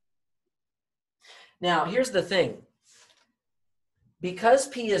 here's the thing. Because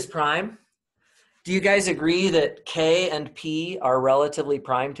P is prime, do you guys agree that K and P are relatively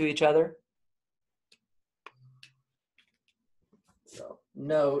prime to each other? So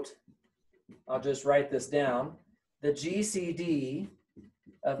note, I'll just write this down. The GCD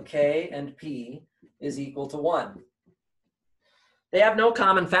of K and P is equal to 1. They have no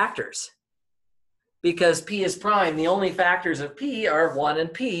common factors. Because P is prime, the only factors of P are 1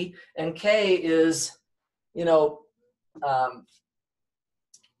 and P, and K is,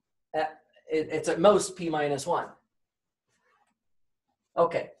 it's at most P minus 1.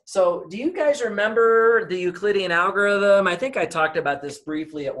 Okay, so do you guys remember the Euclidean algorithm? I think I talked about this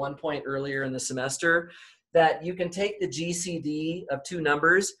briefly at one point earlier in the semester. that you can take the GCD of two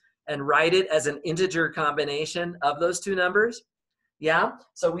numbers and write it as an integer combination of those two numbers? Yeah,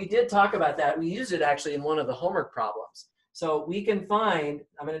 so we did talk about that. We used it actually in one of the homework problems. So we can find,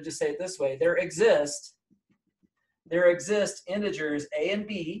 I'm going to just say it this way, there exist integers a and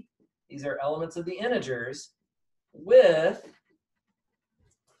b, these are elements of the integers, with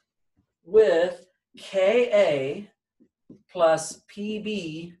ka plus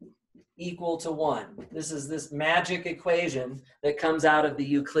pb equal to 1. This is this magic equation that comes out of the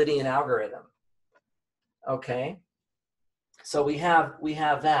Euclidean algorithm. Okay, so we have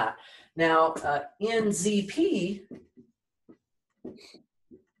that. Now in ZP,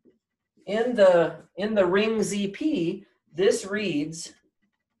 in the ring ZP, this reads.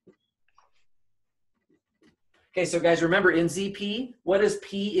 Okay, so guys, remember in ZP, what is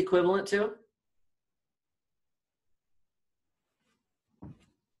P equivalent to?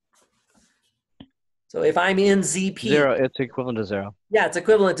 So if I'm in ZP. 0, it's equivalent to 0. Yeah, it's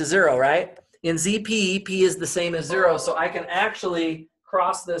equivalent to 0, right? In ZP, P is the same as 0, so I can actually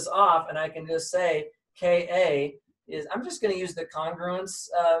cross this off and I can just say Ka is, I'm just going to use the congruence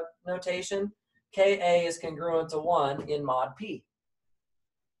notation. Ka is congruent to 1 in mod P.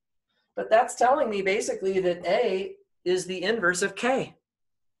 But that's telling me basically that A is the inverse of K.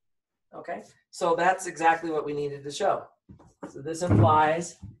 Okay, so that's exactly what we needed to show. So this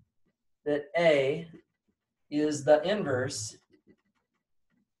implies that A is the inverse.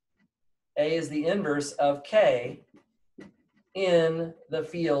 A is the inverse of K in the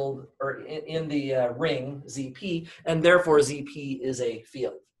field, or in the ring ZP, and therefore ZP is a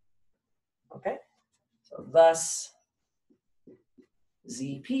field. Okay, so thus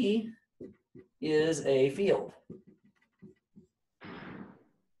ZP is a field.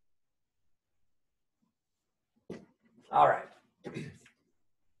 All right.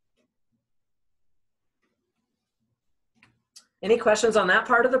 Any questions on that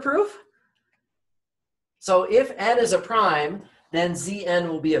part of the proof? So if n is a prime, then Zn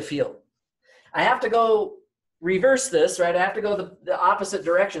will be a field. I have to go reverse this, right? I have to go the opposite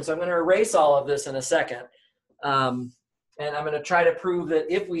direction. So I'm going to erase all of this in a second. And I'm going to try to prove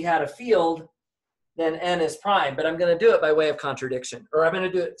that if we had a field, then n is prime. But I'm going to do it by way of contradiction. Or I'm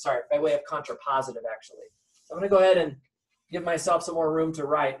going to do it, sorry, by way of contrapositive, actually. So I'm going to go ahead and give myself some more room to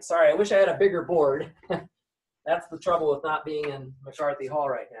write. Sorry, I wish I had a bigger board. That's the trouble with not being in McCarthy Hall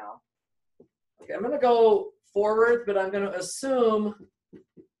right now. Okay, I'm going to go forward, but I'm going to assume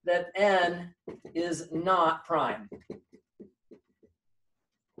that n is not prime.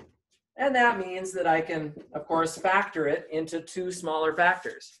 And that means that I can, of course, factor it into two smaller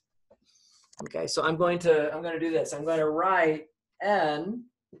factors. Okay, so I'm going to do this. I'm going to write n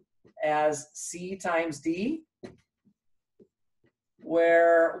as c times d,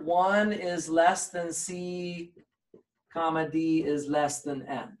 where 1 is less than c, comma d is less than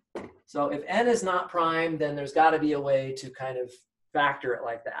n. So if n is not prime, then there's got to be a way to kind of factor it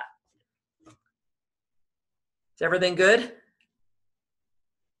like that. Is everything good?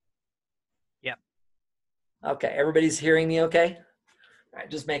 Yep. Okay, everybody's hearing me okay? All right,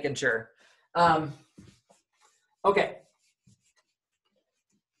 just making sure. Okay.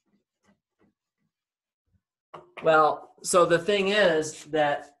 Well, so the thing is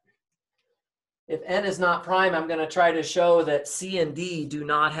that if n is not prime, I'm going to try to show that c and d do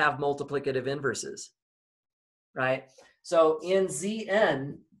not have multiplicative inverses, right? So in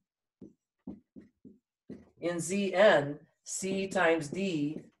Zn, c times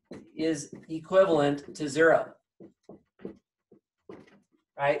d is equivalent to 0,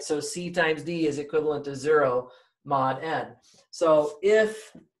 right? So c times d is equivalent to 0 mod n. So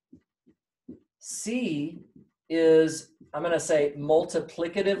if c is, I'm going to say,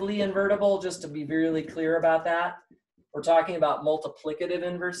 multiplicatively invertible, just to be really clear about that. We're talking about multiplicative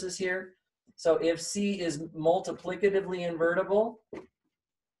inverses here. So if c is multiplicatively invertible,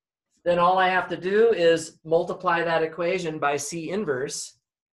 then all I have to do is multiply that equation by c inverse.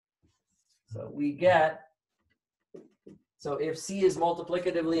 So we get, so if c is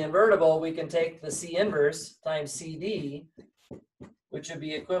multiplicatively invertible, we can take the c inverse times cd, which would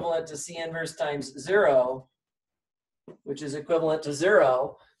be equivalent to c inverse times 0, which is equivalent to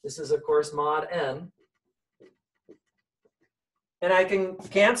 0. This is, of course, mod n. And I can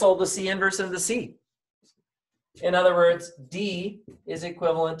cancel the c inverse and the c. In other words, d is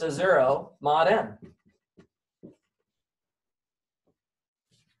equivalent to 0 mod n.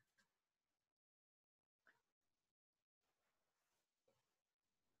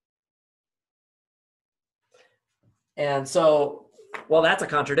 And so, well, that's a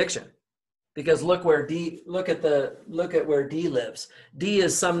contradiction. Because look where look at where d lives. D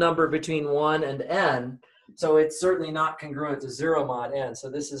is some number between 1 and n. So it's certainly not congruent to 0 mod n. So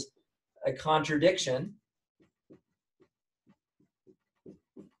this is a contradiction.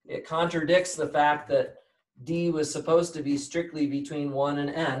 It contradicts the fact that D was supposed to be strictly between 1 and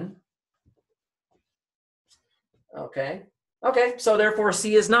n. Okay. Okay, so therefore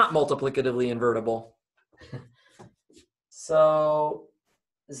C is not multiplicatively invertible. So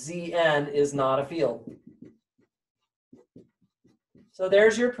Zn is not a field. So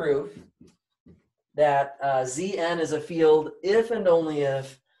there's your proof that Zn is a field if and only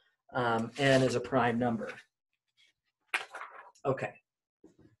if n is a prime number. Okay.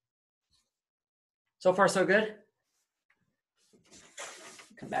 So far, so good?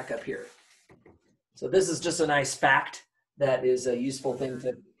 Come back up here. So this is just a nice fact that is a useful thing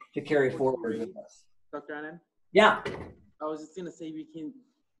to carry forward with us. Dr. Anand? Yeah. I was just going to say we can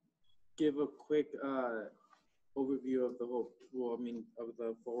give a quick overview of the whole, well, I mean, of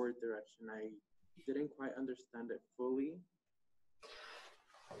the forward direction. I didn't quite understand it fully.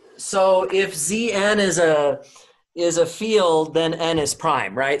 So if Zn is a field, then n is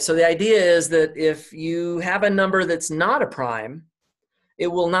prime, right? So the idea is that if you have a number that's not a prime, it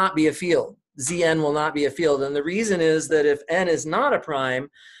will not be a field. Zn will not be a field. And the reason is that if n is not a prime,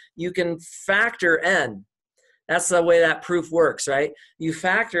 you can factor n. That's the way that proof works, right? You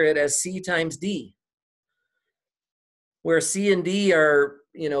factor it as C times D, where C and D are,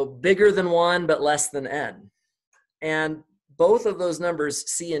 you know, bigger than 1 but less than n. And both of those numbers,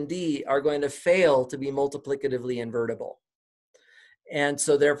 C and D, are going to fail to be multiplicatively invertible. And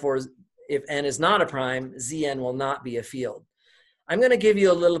so therefore, if n is not a prime, Zn will not be a field. I'm going to give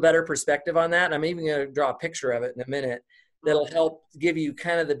you a little better perspective on that. I'm even going to draw a picture of it in a minute that'll help give you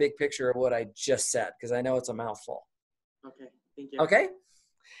kind of the big picture of what I just said, because I know it's a mouthful. Okay, thank you. Okay,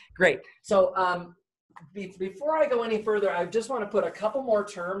 great. So before I go any further, I just want to put a couple more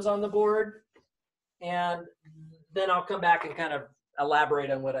terms on the board, and then I'll come back and kind of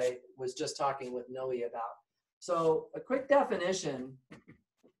elaborate on what I was just talking with Noe about. So a quick definition,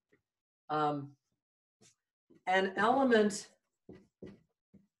 an element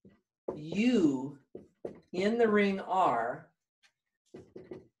U in the ring R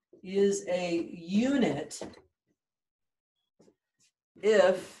is a unit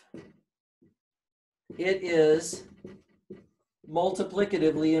if it is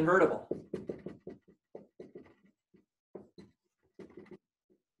multiplicatively invertible.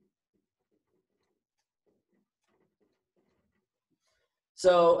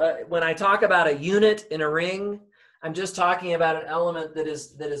 So when I talk about a unit in a ring, I'm just talking about an element that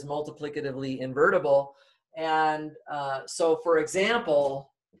is multiplicatively invertible. And so, for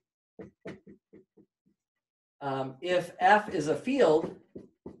example, if F is a field,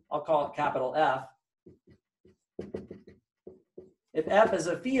 I'll call it capital F. If F is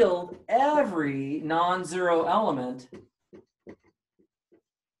a field, every non-zero element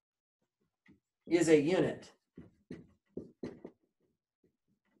is a unit.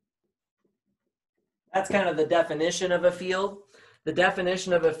 That's kind of the definition of a field. The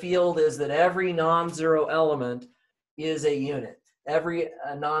definition of a field is that every non-zero element is a unit. Every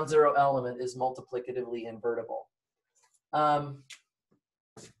non-zero element is multiplicatively invertible.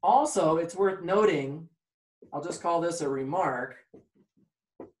 Also, it's worth noting, I'll just call this a remark,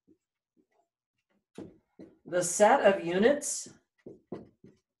 the set of units,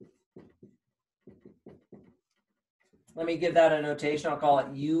 let me give that a notation, I'll call it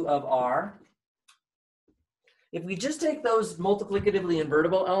U of R. If we just take those multiplicatively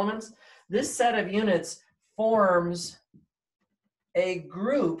invertible elements, this set of units forms a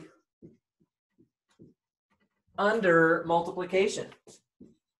group under multiplication.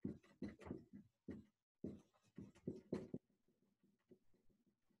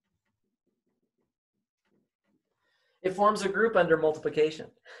 It forms a group under multiplication.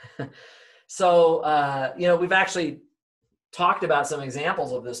 So, you know, we've actually talked about some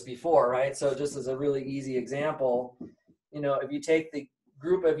examples of this before, right? So just as a really easy example, you know, if you take the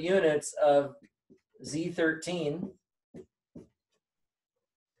group of units of Z13,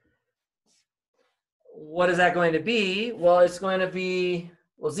 what is that going to be? Well, it's going to be,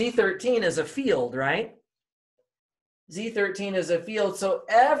 well, Z13 is a field, right? Z13 is a field, so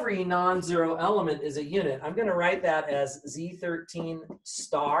every non-zero element is a unit. I'm going to write that as Z13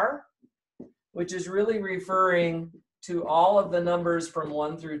 star, which is really referring to all of the numbers from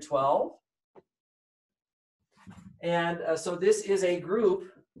 1 through 12. And so this is a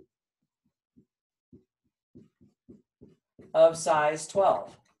group of size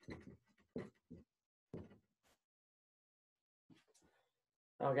 12.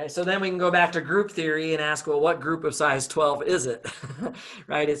 Okay, so then we can go back to group theory and ask, well, what group of size 12 is it?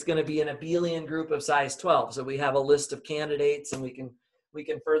 Right, it's going to be an abelian group of size 12. So we have a list of candidates and we can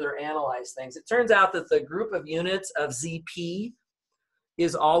further analyze things. It turns out that the group of units of ZP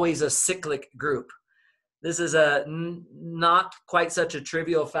is always a cyclic group. This is not quite such a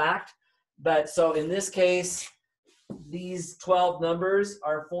trivial fact, but so in this case, these 12 numbers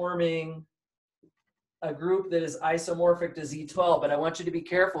are forming a group that is isomorphic to Z12, but I want you to be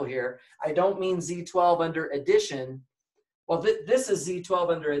careful here. I don't mean Z12 under addition. Well, this is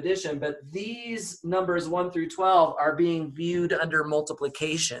Z12 under addition, but these numbers 1 through 12 are being viewed under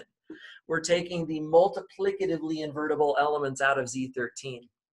multiplication. We're taking the multiplicatively invertible elements out of Z13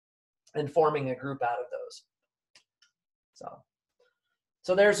 and forming a group out of those.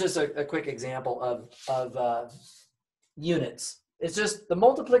 So there's just a quick example of units. It's just the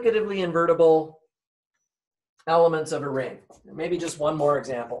multiplicatively invertible elements of a ring. Maybe just one more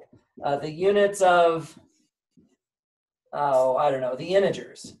example. The units of, I don't know, the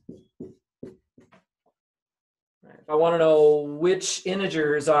integers. If I want to know which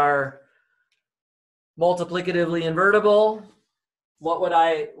integers are multiplicatively invertible, what would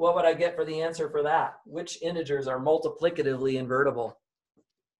I get for the answer for that? Which integers are multiplicatively invertible?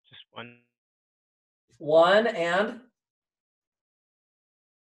 Just one. 1 and?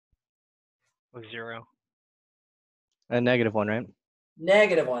 0. A -1, right?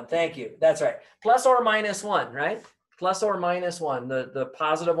 -1, thank you. That's right. Plus or minus 1, right? Plus or minus 1. The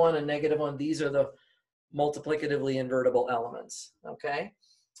positive one and negative one, these are the multiplicatively invertible elements, okay?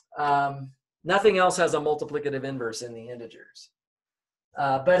 Nothing else has a multiplicative inverse in the integers.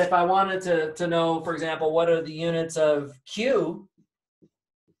 But if I wanted to know, for example, what are the units of Q,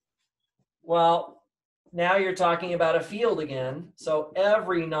 well, now you're talking about a field again. So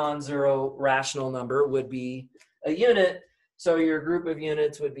every non-zero rational number would be a unit. So your group of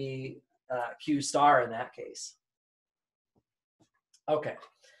units would be Q star in that case. Okay.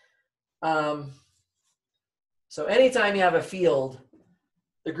 So anytime you have a field,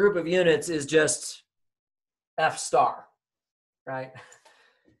 the group of units is just F star, right?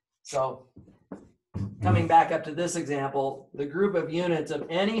 So coming back up to this example, the group of units of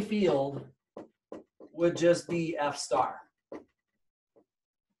any field would just be F star.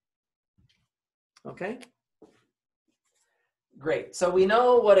 Okay? Great. So we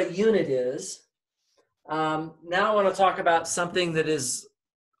know what a unit is. Now I want to talk about something that is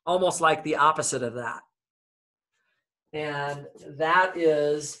almost like the opposite of that. And that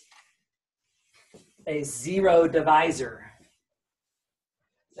is a zero divisor.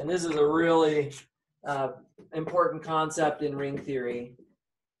 And this is a really important concept in ring theory,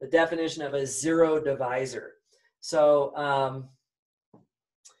 the definition of a zero divisor. So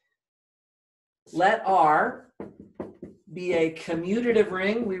let R be a commutative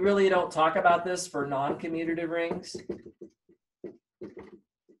ring. We really don't talk about this for non-commutative rings.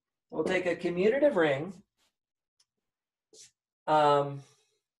 We'll take a commutative ring.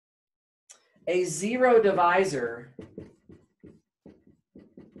 A zero divisor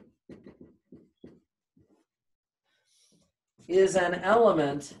is an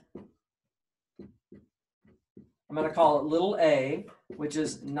element, I'm going to call it little a, which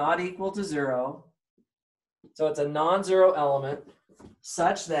is not equal to 0. So it's a non-zero element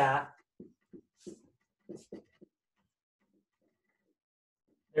such that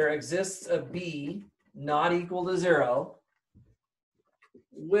there exists a b not equal to 0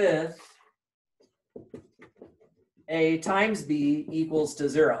 with a times b equals to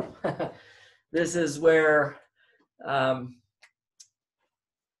 0. This is where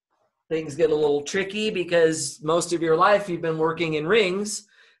things get a little tricky, because most of your life you've been working in rings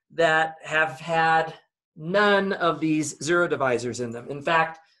that have had none of these zero divisors in them. In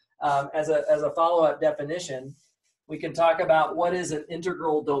fact, as a follow-up definition, we can talk about what is an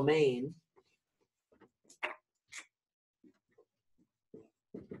integral domain.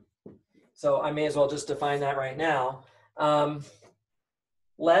 So I may as well just define that right now.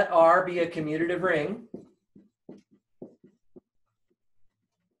 Let R be a commutative ring.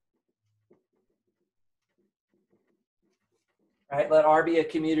 Right, let R be a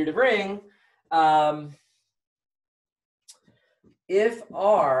commutative ring. If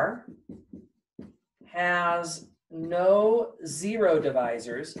R has no zero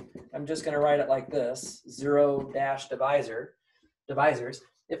divisors, I'm just going to write it like this, zero dash divisors.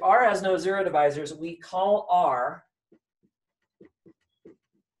 If R has no zero divisors, we call R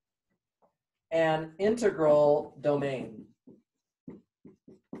an integral domain.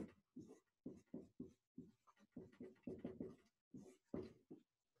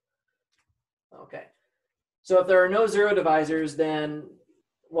 Okay, so if there are no zero divisors, then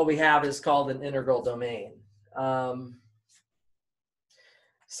what we have is called an integral domain.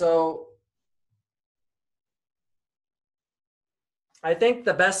 So I think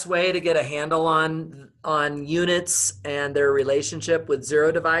the best way to get a handle on units and their relationship with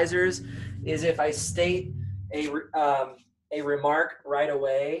zero divisors is if I state a remark right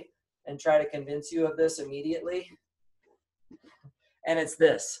away and try to convince you of this immediately. And it's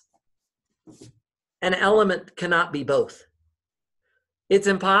this: an element cannot be both. It's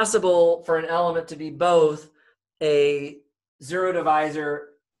impossible for an element to be both a zero divisor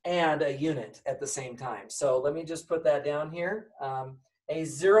and a unit at the same time. So let me just put that down here. A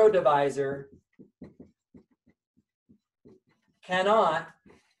zero divisor cannot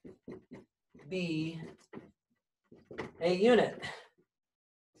be a unit.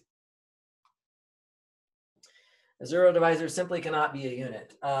 A zero divisor simply cannot be a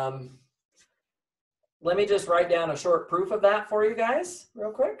unit. Let me just write down a short proof of that for you guys real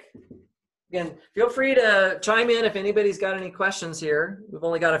quick. Again, feel free to chime in if anybody's got any questions here. We've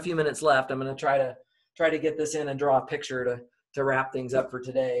only got a few minutes left. I'm going to try to get this in and draw a picture to wrap things up for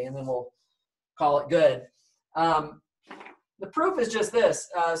today, and then we'll call it good. The proof is just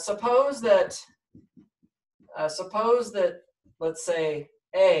this. Suppose that let's say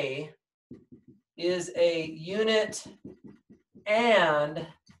A is a unit and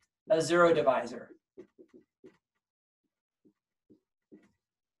a zero divisor.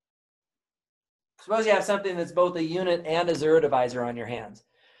 Suppose you have something that's both a unit and a zero divisor on your hands.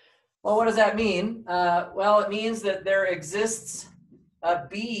 Well, what does that mean? Well, it means that there exists a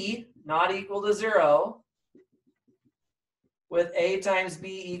B not equal to 0 with A times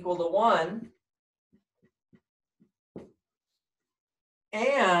B equal to 1.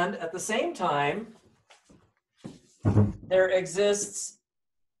 And at the same time, there exists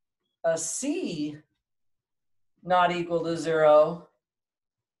a C not equal to 0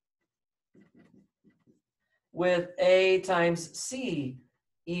 with A times C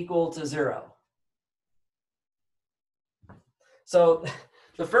equal to 0. So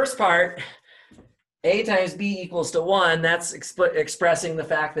the first part, A times B equals to 1, that's expressing the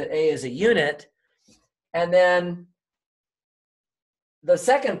fact that A is a unit. And then the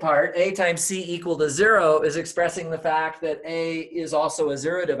second part, A times C equal to 0, is expressing the fact that A is also a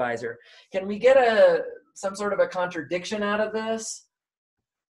zero divisor. Can we get some sort of a contradiction out of this?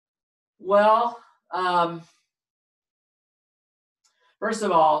 Well, first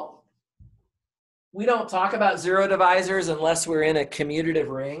of all, we don't talk about zero divisors unless we're in a commutative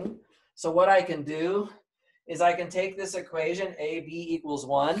ring. So what I can do is I can take this equation, AB equals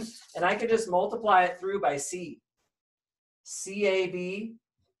 1, and I can just multiply it through by C. CAB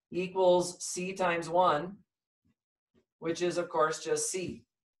equals C times 1, which is, of course, just C.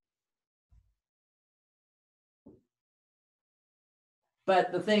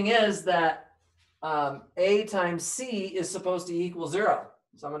 But the thing is that A times C is supposed to equal 0.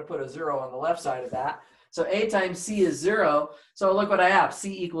 So I'm going to put a 0 on the left side of that. So A times C is 0. So look what I have,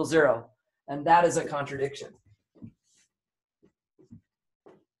 C equals 0. And that is a contradiction.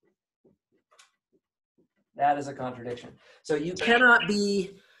 That is a contradiction. So you cannot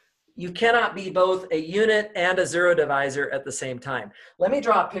be both a unit and a zero divisor at the same time. Let me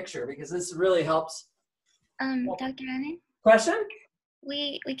draw a picture because this really helps. Dr. Annan? Question?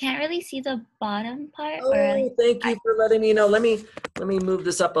 We can't really see the bottom part. Oh, thank you for letting me know. Let me move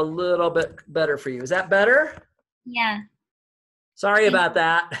this up a little bit better for you. Is that better? Yeah. Sorry about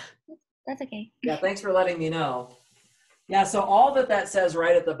that. That's okay. Yeah, thanks for letting me know. Yeah, so all that says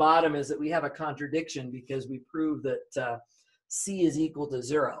right at the bottom is that we have a contradiction because we prove that C is equal to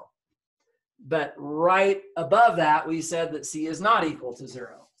 0. But right above that, we said that C is not equal to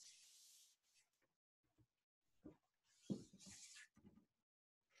 0.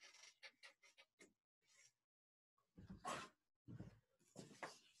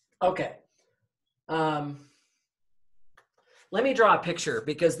 Okay. Let me draw a picture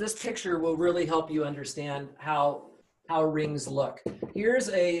because this picture will really help you understand how rings look. Here's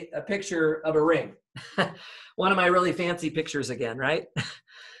a picture of a ring. One of my really fancy pictures again, right?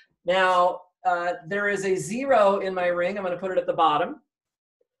 Now, there is a 0 in my ring. I'm going to put it at the bottom.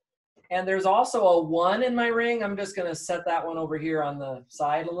 And there's also a 1 in my ring. I'm just going to set that one over here on the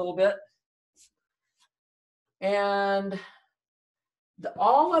side a little bit. And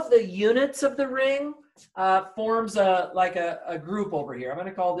all of the units of the ring forms like a group over here. I'm going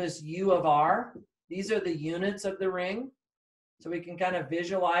to call this U of R. These are the units of the ring. So we can kind of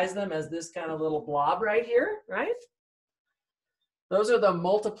visualize them as this kind of little blob right here, right? Those are the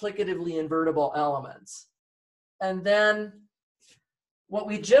multiplicatively invertible elements. And then what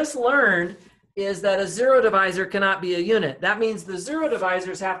we just learned is that a zero divisor cannot be a unit. That means the zero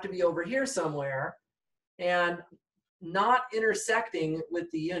divisors have to be over here somewhere and not intersecting with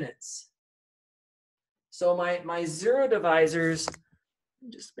the units. So my zero divisors,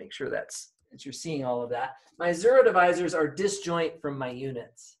 just make sure that you're seeing all of that. My zero divisors are disjoint from my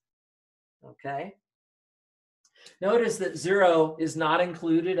units, okay? Notice that 0 is not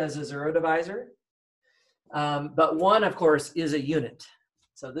included as a zero divisor, but 1, of course, is a unit.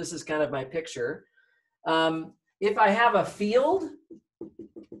 So this is kind of my picture. If I have a field,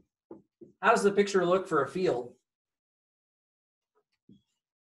 how does the picture look for a field?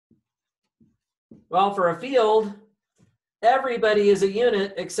 Well, for a field, everybody is a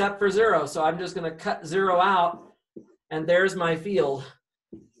unit except for 0. So I'm just going to cut 0 out, and there's my field.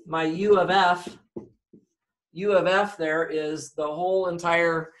 My U of F there is the whole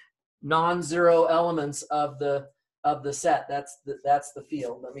entire non-zero elements of the set. That's the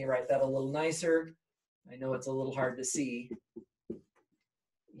field. Let me write that a little nicer. I know it's a little hard to see.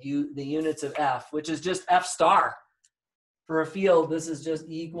 The units of F, which is just F star. For a field, this is just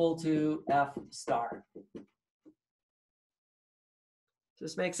equal to F star. Does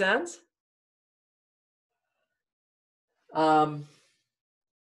this make sense? Let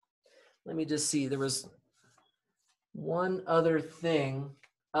me just see. There was one other thing.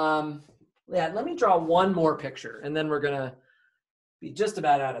 Yeah, let me draw one more picture, and then we're going to be just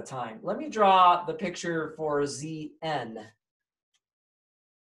about out of time. Let me draw the picture for Zn.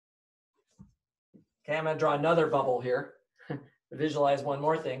 Okay, I'm going to draw another bubble here. Visualize one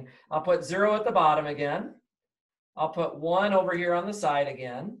more thing. I'll put 0 at the bottom again. I'll put 1 over here on the side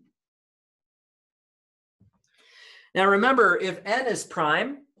again. Now remember, if n is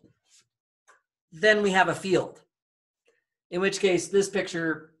prime, then we have a field. In which case, this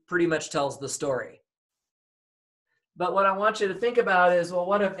picture pretty much tells the story. But what I want you to think about is, well,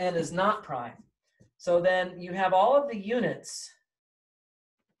 what if n is not prime? So then you have all of the units.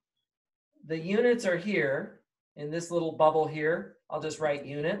 The units are here in this little bubble here. I'll just write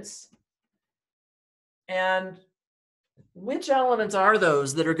units. And which elements are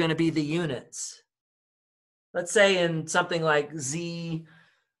those that are going to be the units? Let's say in something like Z,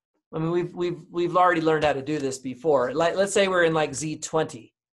 I mean, we've already learned how to do this before. Let's say we're in like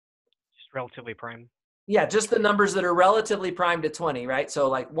Z20. Just relatively prime. Yeah, just the numbers that are relatively prime to 20, right? So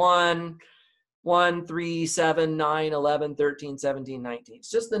like 1, 3, 7, 9, 11, 13, 17, 19.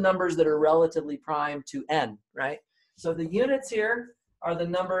 It's just the numbers that are relatively prime to n, right? So the units here are the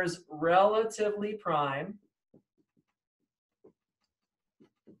numbers relatively prime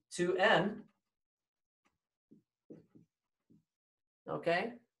to n.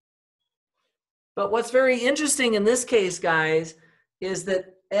 Okay? But what's very interesting in this case, guys, is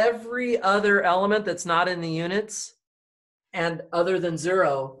that every other element that's not in the units and other than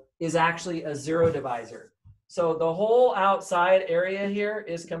 0 is actually a zero divisor. So the whole outside area here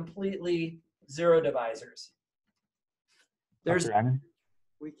is completely zero divisors. There's.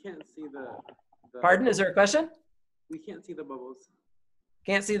 We can't see the Pardon? Is there a question? We can't see the bubbles.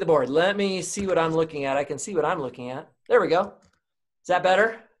 Can't see the board. Let me see what I'm looking at. I can see what I'm looking at. There we go. Is that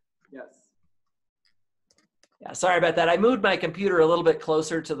better? Yes. Yeah. Sorry about that. I moved my computer a little bit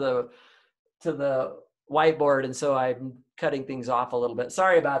closer to the whiteboard, and so I'm cutting things off a little bit.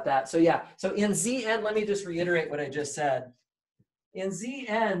 Sorry about that. So yeah, so in Zn, let me just reiterate what I just said. In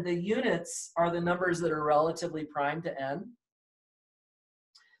Zn, the units are the numbers that are relatively prime to n,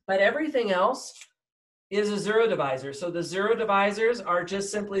 but everything else is a zero divisor. So the zero divisors are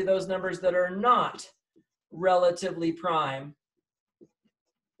just simply those numbers that are not relatively prime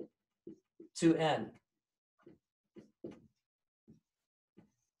to n.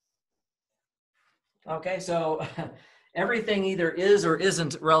 Okay, so everything either is or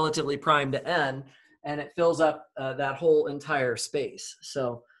isn't relatively prime to n, and it fills up that whole entire space.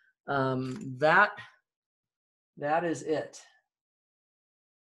 So that is it.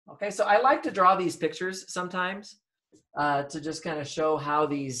 Okay, so I like to draw these pictures sometimes to just kind of show how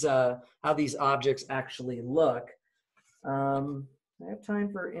these objects actually look. Do I have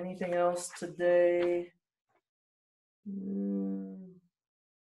time for anything else today?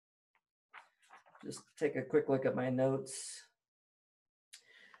 Just take a quick look at my notes.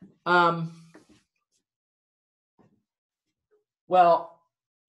 Well,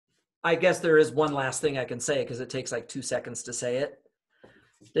 I guess there is one last thing I can say because it takes like 2 seconds to say it.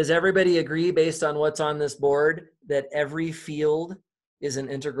 Does everybody agree, based on what's on this board, that every field is an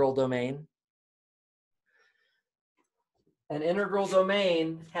integral domain? An integral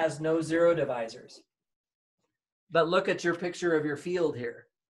domain has no zero divisors. But look at your picture of your field here.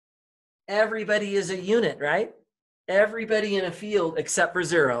 Everybody is a unit, right? everybody in a field except for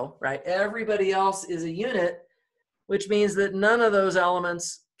 0, right? Everybody else is a unit, which means that none of those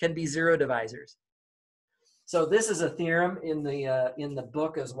elements can be 0 divisors. So this is a theorem in the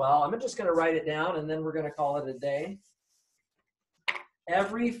book as well. I'm just going to write it down, and then we're going to call it a day.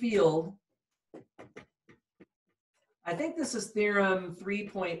 Every field, I think this is theorem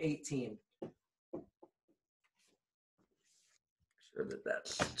 3.18. Sure that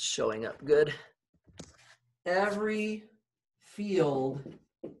that's showing up good. Every field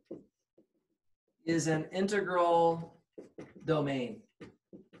is an integral domain.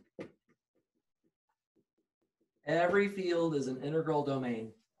 Every field is an integral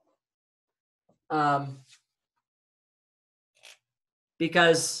domain.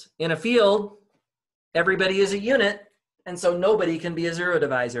 Because in a field, everybody is a unit, and so nobody can be a 0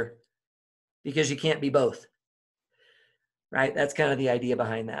 divisor because you can't be both. Right? That's kind of the idea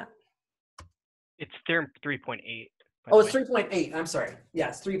behind that. It's theorem 3.8. Oh, it's 3.8. I'm sorry. Yeah,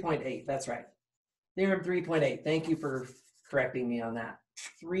 it's 3.8. That's right. Theorem 3.8. Thank you for correcting me on that.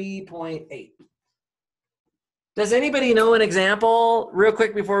 3.8. Does anybody know an example, real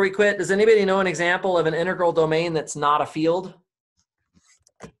quick before we quit, does anybody know an example of an integral domain that's not a field?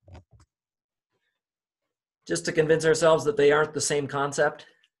 Just to convince ourselves that they aren't the same concept.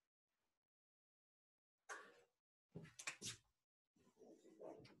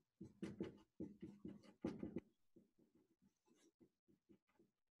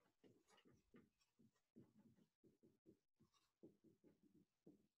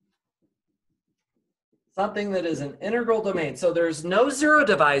 Something that is an integral domain. So there's no 0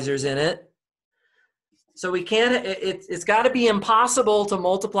 divisors in it. So we can't, it's got to be impossible to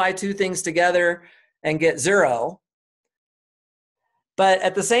multiply two things together and get 0. But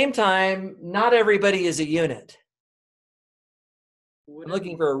at the same time, not everybody is a unit. I'm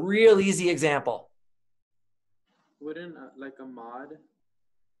looking for a real easy example. Wouldn't like a mod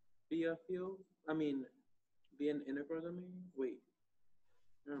be a field? I mean, be an integral domain? Wait,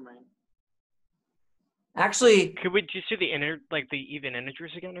 never mind. Actually, could we just do the even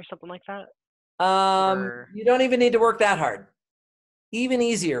integers again or something like that? You don't even need to work that hard. Even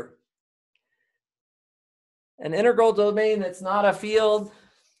easier. An integral domain that's not a field.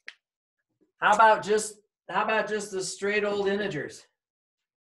 How about just the straight old integers?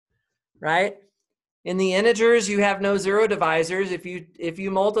 Right? In the integers, you have no 0 divisors. If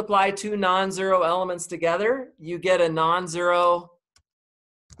you multiply two non-zero elements together, you get a non-zero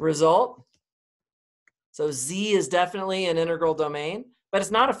result. So Z is definitely an integral domain, but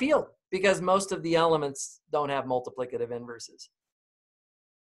it's not a field because most of the elements don't have multiplicative inverses.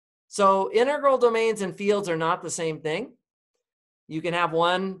 So integral domains and fields are not the same thing. You can have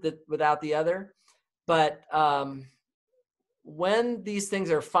one without the other, but when these things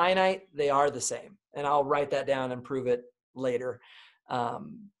are finite, they are the same. And I'll write that down and prove it later.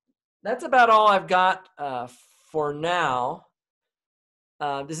 That's about all I've got for now.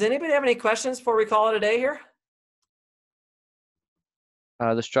 Does anybody have any questions before we call it a day here?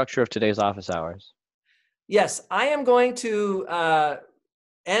 The structure of today's office hours. Yes, I am going to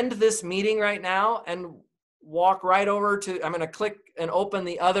end this meeting right now and walk right over to, I'm going to click and open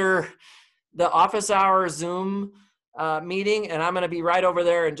the office hour Zoom meeting, and I'm going to be right over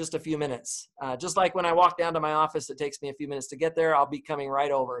there in just a few minutes. Just like when I walk down to my office, it takes me a few minutes to get there. I'll be coming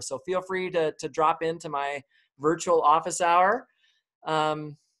right over. So feel free to drop into my virtual office hour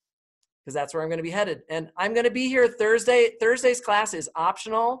because that's where I'm going to be headed. And I'm going to be here Thursday. Thursday's class is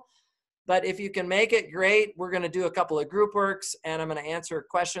optional, but if you can make it, great. We're going to do a couple of group works, and I'm going to answer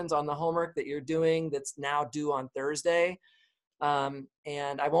questions on the homework that you're doing that's now due on Thursday. And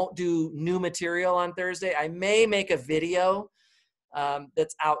I won't do new material on Thursday. I may make a video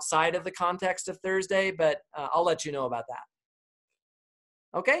that's outside of the context of Thursday, but I'll let you know about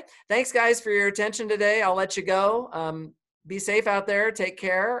that. Okay, thanks guys for your attention today. I'll let you go. Be safe out there, take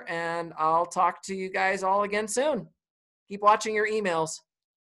care, and I'll talk to you guys all again soon. Keep watching your emails.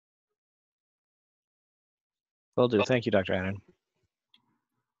 Will do. Thank you, Dr. Annan.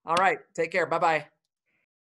 All right, take care. Bye-bye.